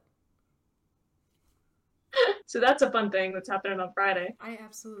that. So that's a fun thing that's happening on Friday. I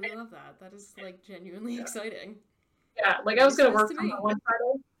absolutely love that. That is like genuinely exciting. Yeah, like I was going to work from home one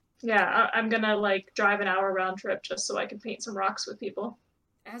Friday. Yeah, I'm going to like drive an hour round trip just so I can paint some rocks with people.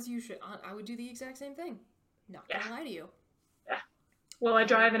 As you should. I would do the exact same thing. Not gonna lie to you. Yeah. Will I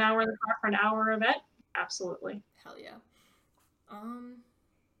drive an hour in the car for an hour event? Absolutely. Hell yeah.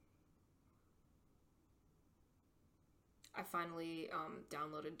 I finally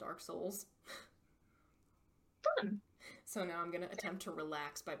downloaded Dark Souls. Fun. So now I'm gonna attempt to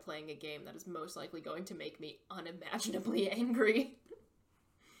relax by playing a game that is most likely going to make me unimaginably angry.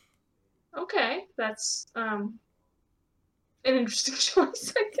 Okay, that's an interesting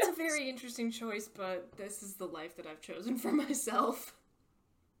choice, I guess. It's a very interesting choice, but this is the life that I've chosen for myself.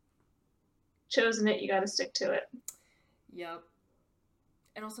 Chosen it, you gotta stick to it. Yep.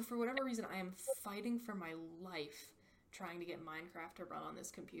 And also, for whatever reason, I am fighting for my life trying to get Minecraft to run on this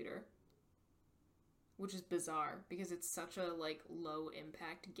computer. Which is bizarre, because it's such a, like,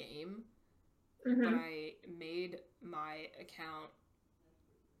 low-impact game. Mm-hmm. But I made my account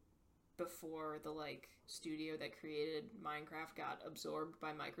before the, like, studio that created Minecraft got absorbed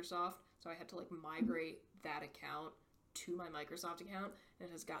by Microsoft. So I had to, like, migrate that account to my Microsoft account, and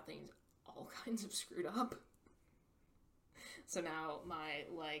it has got things all kinds of screwed up. So now my,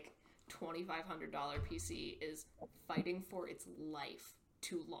 like, $2,500 PC is fighting for its life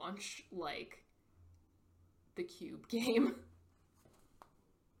to launch, like, the Cube game.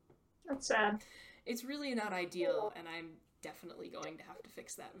 That's sad. It's really not ideal, and I'm definitely going to have to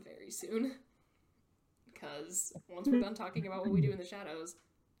fix that very soon. Because once we're done talking about what we do in the shadows,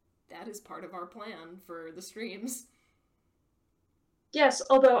 that is part of our plan for the streams. Yes,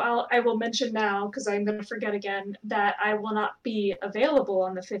 although I will mention now, because I'm going to forget again, that I will not be available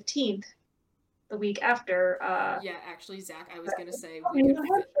on the 15th, the week after. Yeah, actually, Zach, I was gonna say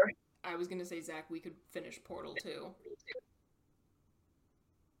Zach, we could finish Portal 2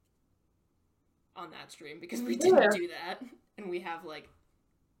 on that stream because we didn't do that, and we have like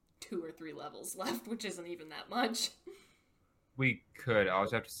 2 or 3 levels left, which isn't even that much. We could. I'll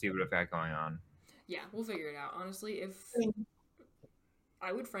just have to see what I've got going on. Yeah, we'll figure it out. Honestly, if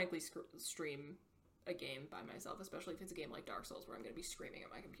I would frankly stream a game by myself, especially if it's a game like Dark Souls where I'm going to be screaming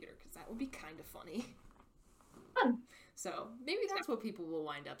at my computer, because that would be kind of funny. Fun. So maybe that's what people will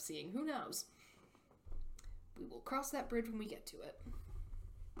wind up seeing. Who knows? We will cross that bridge when we get to it.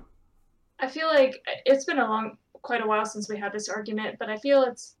 I feel like it's been quite a while since we had this argument, but I feel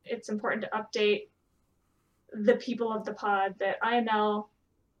it's important to update the people of the pod that I am now,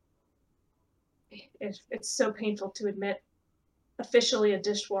 it's so painful to admit, officially a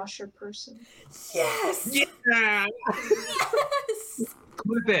dishwasher person. Yes! Yeah! Yes!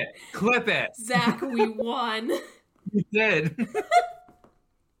 Clip it! Zach, we won! You did!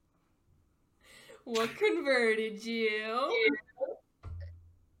 What converted you?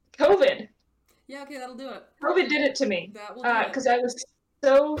 COVID. Yeah, okay, that'll do it. COVID did it to me. That will do it. Because I was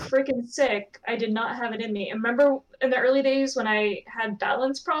so freaking sick, I did not have it in me. And remember in the early days when I had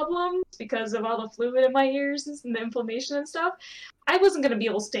balance problems because of all the fluid in my ears and the inflammation and stuff? I wasn't going to be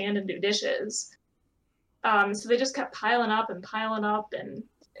able to stand and do dishes. So they just kept piling up, and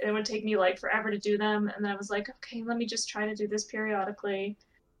it would take me like forever to do them. And then I was like, okay, let me just try to do this periodically.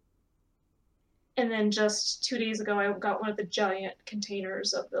 And then just 2 days ago, I got one of the giant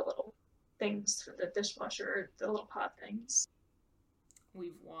containers of the little things for the dishwasher, the little pot things.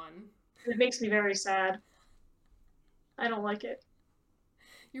 We've won. It makes me very sad. I don't like it.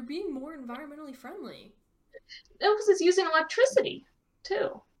 You're being more environmentally friendly. No, because it's using electricity,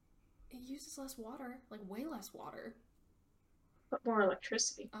 too. It uses less water, like way less water. But more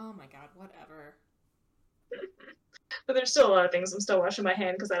electricity. Oh my god, whatever. But there's still a lot of things I'm still washing my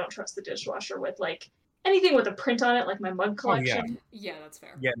hand because I don't trust the dishwasher with, like, anything with a print on it, like my mug collection. Oh, yeah, that's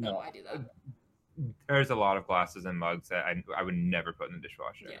fair. Yeah, no, I do that. There's a lot of glasses and mugs that I would never put in the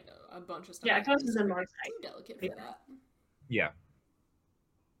dishwasher. Yeah, no, a bunch of stuff. Yeah, glasses and mugs. Too delicate for that. Yeah.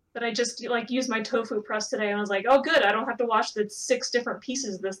 But I just, like, used my tofu press today and I was like, oh, good, I don't have to wash the 6 different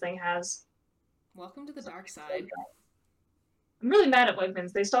pieces this thing has. Welcome to the dark side. I'm really mad at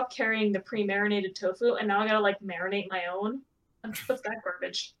Wegmans. They stopped carrying the pre-marinated tofu, and now I gotta, like, marinate my own. What's that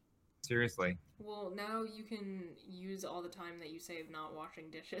garbage? Seriously. Well, now you can use all the time that you save not washing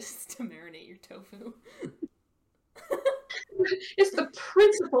dishes to marinate your tofu. It's the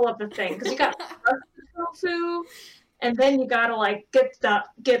principle of the thing, because you got tofu, and then you gotta, like,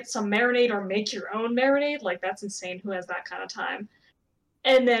 get some marinade or make your own marinade. Like, that's insane. Who has that kind of time?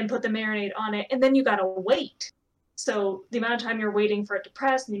 And then put the marinade on it, and then you gotta wait. So the amount of time you're waiting for it to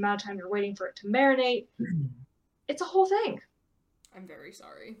press and the amount of time you're waiting for it to marinate, it's a whole thing. I'm very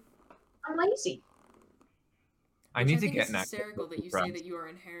sorry. I'm lazy. I need to get next. It's hysterical that you say that you are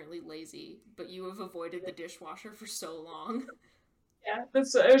inherently lazy, but you have avoided the dishwasher for so long. Yeah, I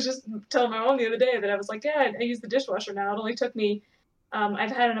was just telling my mom the other day that I was like, yeah, I use the dishwasher now. It only took me,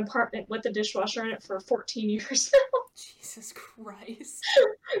 I've had an apartment with the dishwasher in it for 14 years now. Jesus Christ.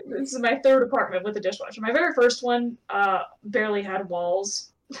 This is my 3rd apartment with a dishwasher. My very first one barely had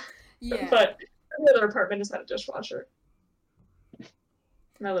walls. Yeah. But the other apartment has had a dishwasher.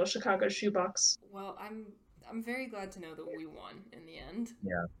 My little Chicago shoebox. Well, I'm very glad to know that we won in the end.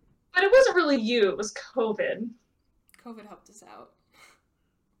 Yeah. But it wasn't really you, it was COVID. COVID helped us out.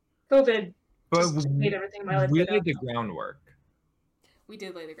 COVID But just made everything in my life we good. did the groundwork. We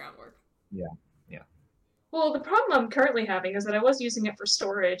did lay the groundwork. Yeah. Well, the problem I'm currently having is that I was using it for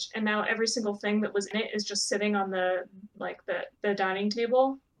storage, and now every single thing that was in it is just sitting on the dining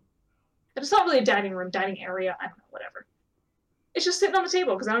table. But it's not really a dining room, dining area, I don't know, whatever. It's just sitting on the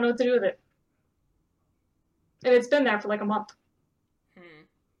table because I don't know what to do with it. And it's been there for like a month.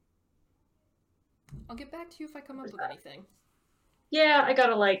 I'll get back to you if I come up with anything. Yeah, I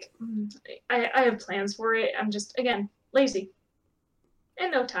gotta I have plans for it. I'm just, again, lazy.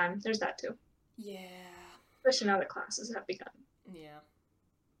 And no time. There's that too. Yeah. Especially now that classes have begun. Yeah.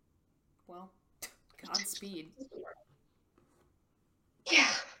 Well, Godspeed. Yeah,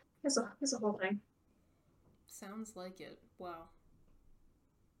 it's a whole thing. Sounds like it. Wow.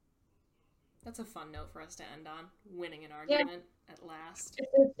 That's a fun note for us to end on. Winning an argument at last.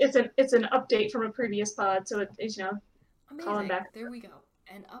 It's an update from a previous pod, so it's amazing. Calling back. There we go.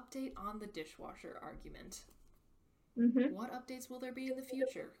 An update on the dishwasher argument. Mm-hmm. What updates will there be in the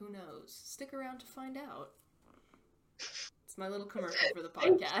future? Who knows? Stick around to find out. It's my little commercial for the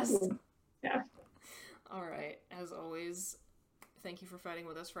podcast. Yeah. All right. As always, thank you for fighting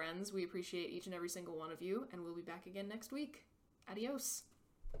with us, friends. We appreciate each and every single one of you, and we'll be back again next week. Adios.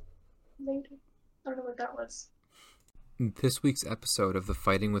 Later. I don't know what that was. This week's episode of the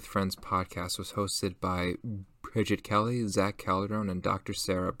Fighting with Friends podcast was hosted by Bridget Kelly, Zach Calderon, and Dr.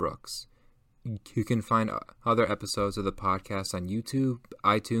 Sarah Brooks. You can find other episodes of the podcast on YouTube,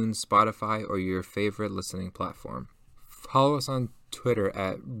 iTunes, Spotify, or your favorite listening platform. Follow us on Twitter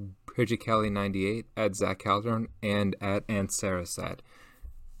at BridgetKelly98, at Zach Calderon, and at Aunt Sarah Said.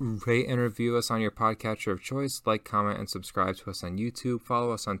 Rate and review us on your podcatcher of choice. Like, comment, and subscribe to us on YouTube.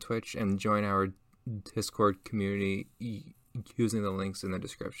 Follow us on Twitch and join our Discord community using the links in the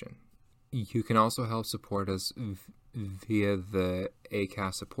description. You can also help support us via the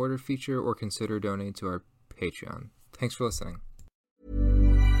Acast supporter feature or consider donating to our Patreon. Thanks for listening.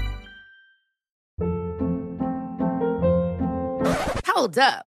 Hold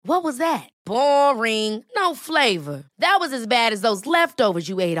up. What was that? Boring. No flavor. That was as bad as those leftovers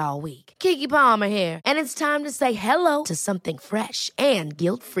you ate all week. Keke Palmer here, and it's time to say hello to something fresh and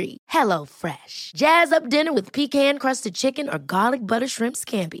guilt-free. Hello Fresh. Jazz up dinner with pecan-crusted chicken or garlic butter shrimp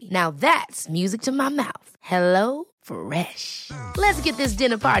scampi. Now that's music to my mouth. Hello Fresh. Let's get this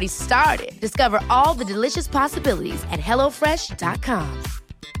dinner party started. Discover all the delicious possibilities at HelloFresh.com.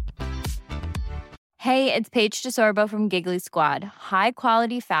 Hey, it's Paige DeSorbo from Giggly Squad. High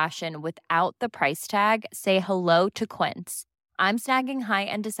quality fashion without the price tag. Say hello to Quince. I'm snagging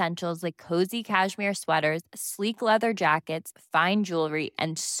high-end essentials like cozy cashmere sweaters, sleek leather jackets, fine jewelry,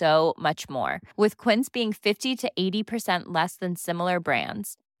 and so much more. With Quince being 50 to 80% less than similar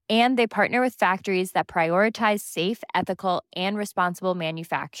brands. And they partner with factories that prioritize safe, ethical, and responsible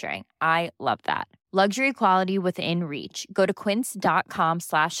manufacturing. I love that. Luxury quality within reach. Go to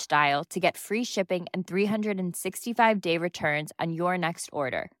quince.com/style to get free shipping and 365-day returns on your next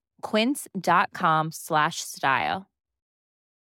order. Quince.com/style.